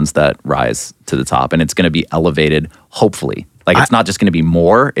to be the ones that rise to the top, and it's going to be elevated, hopefully. Like it's not just going to be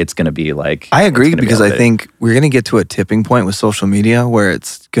more, it's going to be like... I agree, it's gonna be because I elevated. think we're going to get to a tipping point with social media where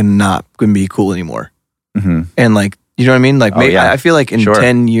it's not going to be cool anymore. Mhm. And like, you know what I mean? Like, Oh, yeah. I feel like in Sure.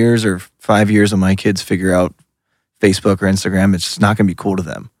 10 years or 5 years when my kids figure out Facebook or Instagram, it's just not going to be cool to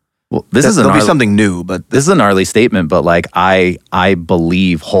them. Well, this is There'll be something new, but This is a gnarly statement, but like I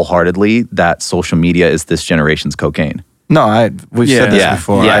believe wholeheartedly that social media is this generation's cocaine. no, we've said this Yeah.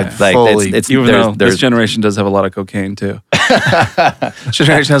 before. Yeah. I Like, fully, it's Even though there's this generation does have a lot of cocaine too.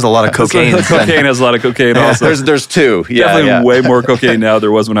 generation has a lot of cocaine. Cocaine has a lot of cocaine also. there's two. Yeah, Definitely yeah. way more cocaine now than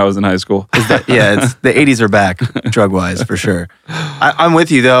there was when I was in high school. Yeah, it's the 80s are back, drug-wise, for sure. I'm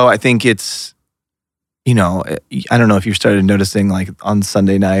with you, though. I think it's, you know, I don't know if you started noticing, like, on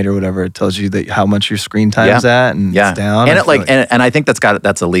Sunday night or whatever, it tells you that how much your screen time's at, and Yeah. it's down. And I it feel like and I think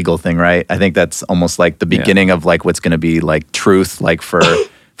that's a legal thing, right? I think that's almost like the beginning of like what's going to be like truth, like for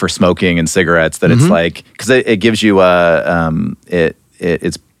smoking and cigarettes. That it's like, because it gives you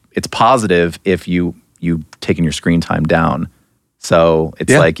it's positive if you've taken your screen time down. So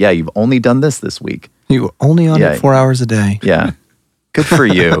it's like, yeah, you've only done this week. you were only on Yeah. it 4 hours a day. Yeah, good for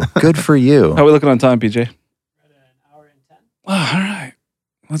you. Good for you. How are we looking on time, PJ? At an hour and 10. Oh, all right.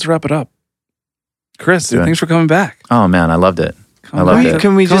 Let's wrap it up. Chris, Do it. thanks for coming back. Oh man, I loved it. I loved Coming it. back-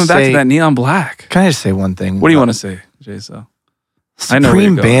 Can we coming just back say- to that neon black? Can I just say one thing? What do you want to say, Jay? So I know where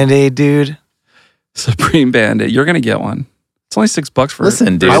Supreme you're going. Band-Aid, dude. Supreme Band-Aid. You're gonna get one. It's only $6 for.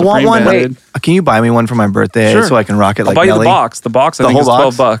 Listen, dude. for I want Supreme one. Band-Aid. Can you buy me one for my birthday Sure. so I can rock it I'll like buy you Nelly? the box. The box I The think is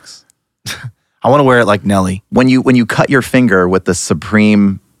whole $12. I want to wear it like Nelly. When you cut your finger with the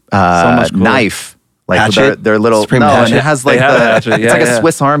Supreme much cooler. knife, like Hatchet? their little Supreme no, and hatchet? it has like They have a hatchet, it's yeah, like yeah. a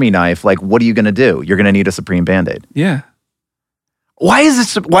Swiss Army knife. Like, what are you gonna do? You're gonna need a Supreme Band-Aid. Yeah. Why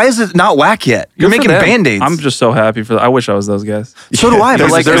is it not whack yet? You're Good for making them. Band-Aids. I'm just so happy for that. I wish I was those guys. So do I. But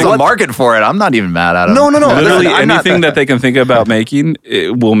There's, like, there's at a what- market for it. I'm not even mad at them. No. Literally listen, I'm not- anything that they can think about making,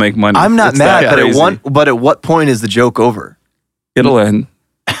 it will make money. I'm not It's mad, that but crazy. at what point is the joke over? It'll end.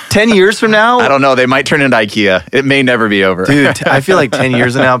 10 years from now? I don't know. They might turn into IKEA. It may never be over. Dude, I feel like 10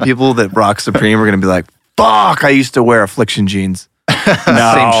 years from now, people that rock Supreme are going to be like, fuck, I used to wear Affliction jeans. No,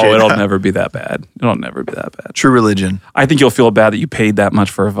 Same shit. it'll never be that bad. It'll never be that bad. True religion. I think you'll feel bad that you paid that much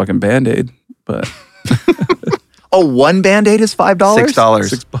for a fucking Band-Aid, but Oh, one Band-Aid is $5? $6.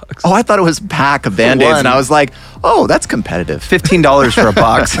 $6. Oh, I thought it was a pack of Band-Aids, one. and I was like, oh, that's competitive. $15 for a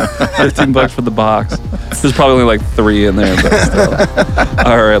box. $15 for the box. There's probably only like 3 in there, but still.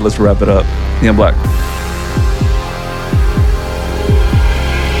 All right, let's wrap it up. Neon Black.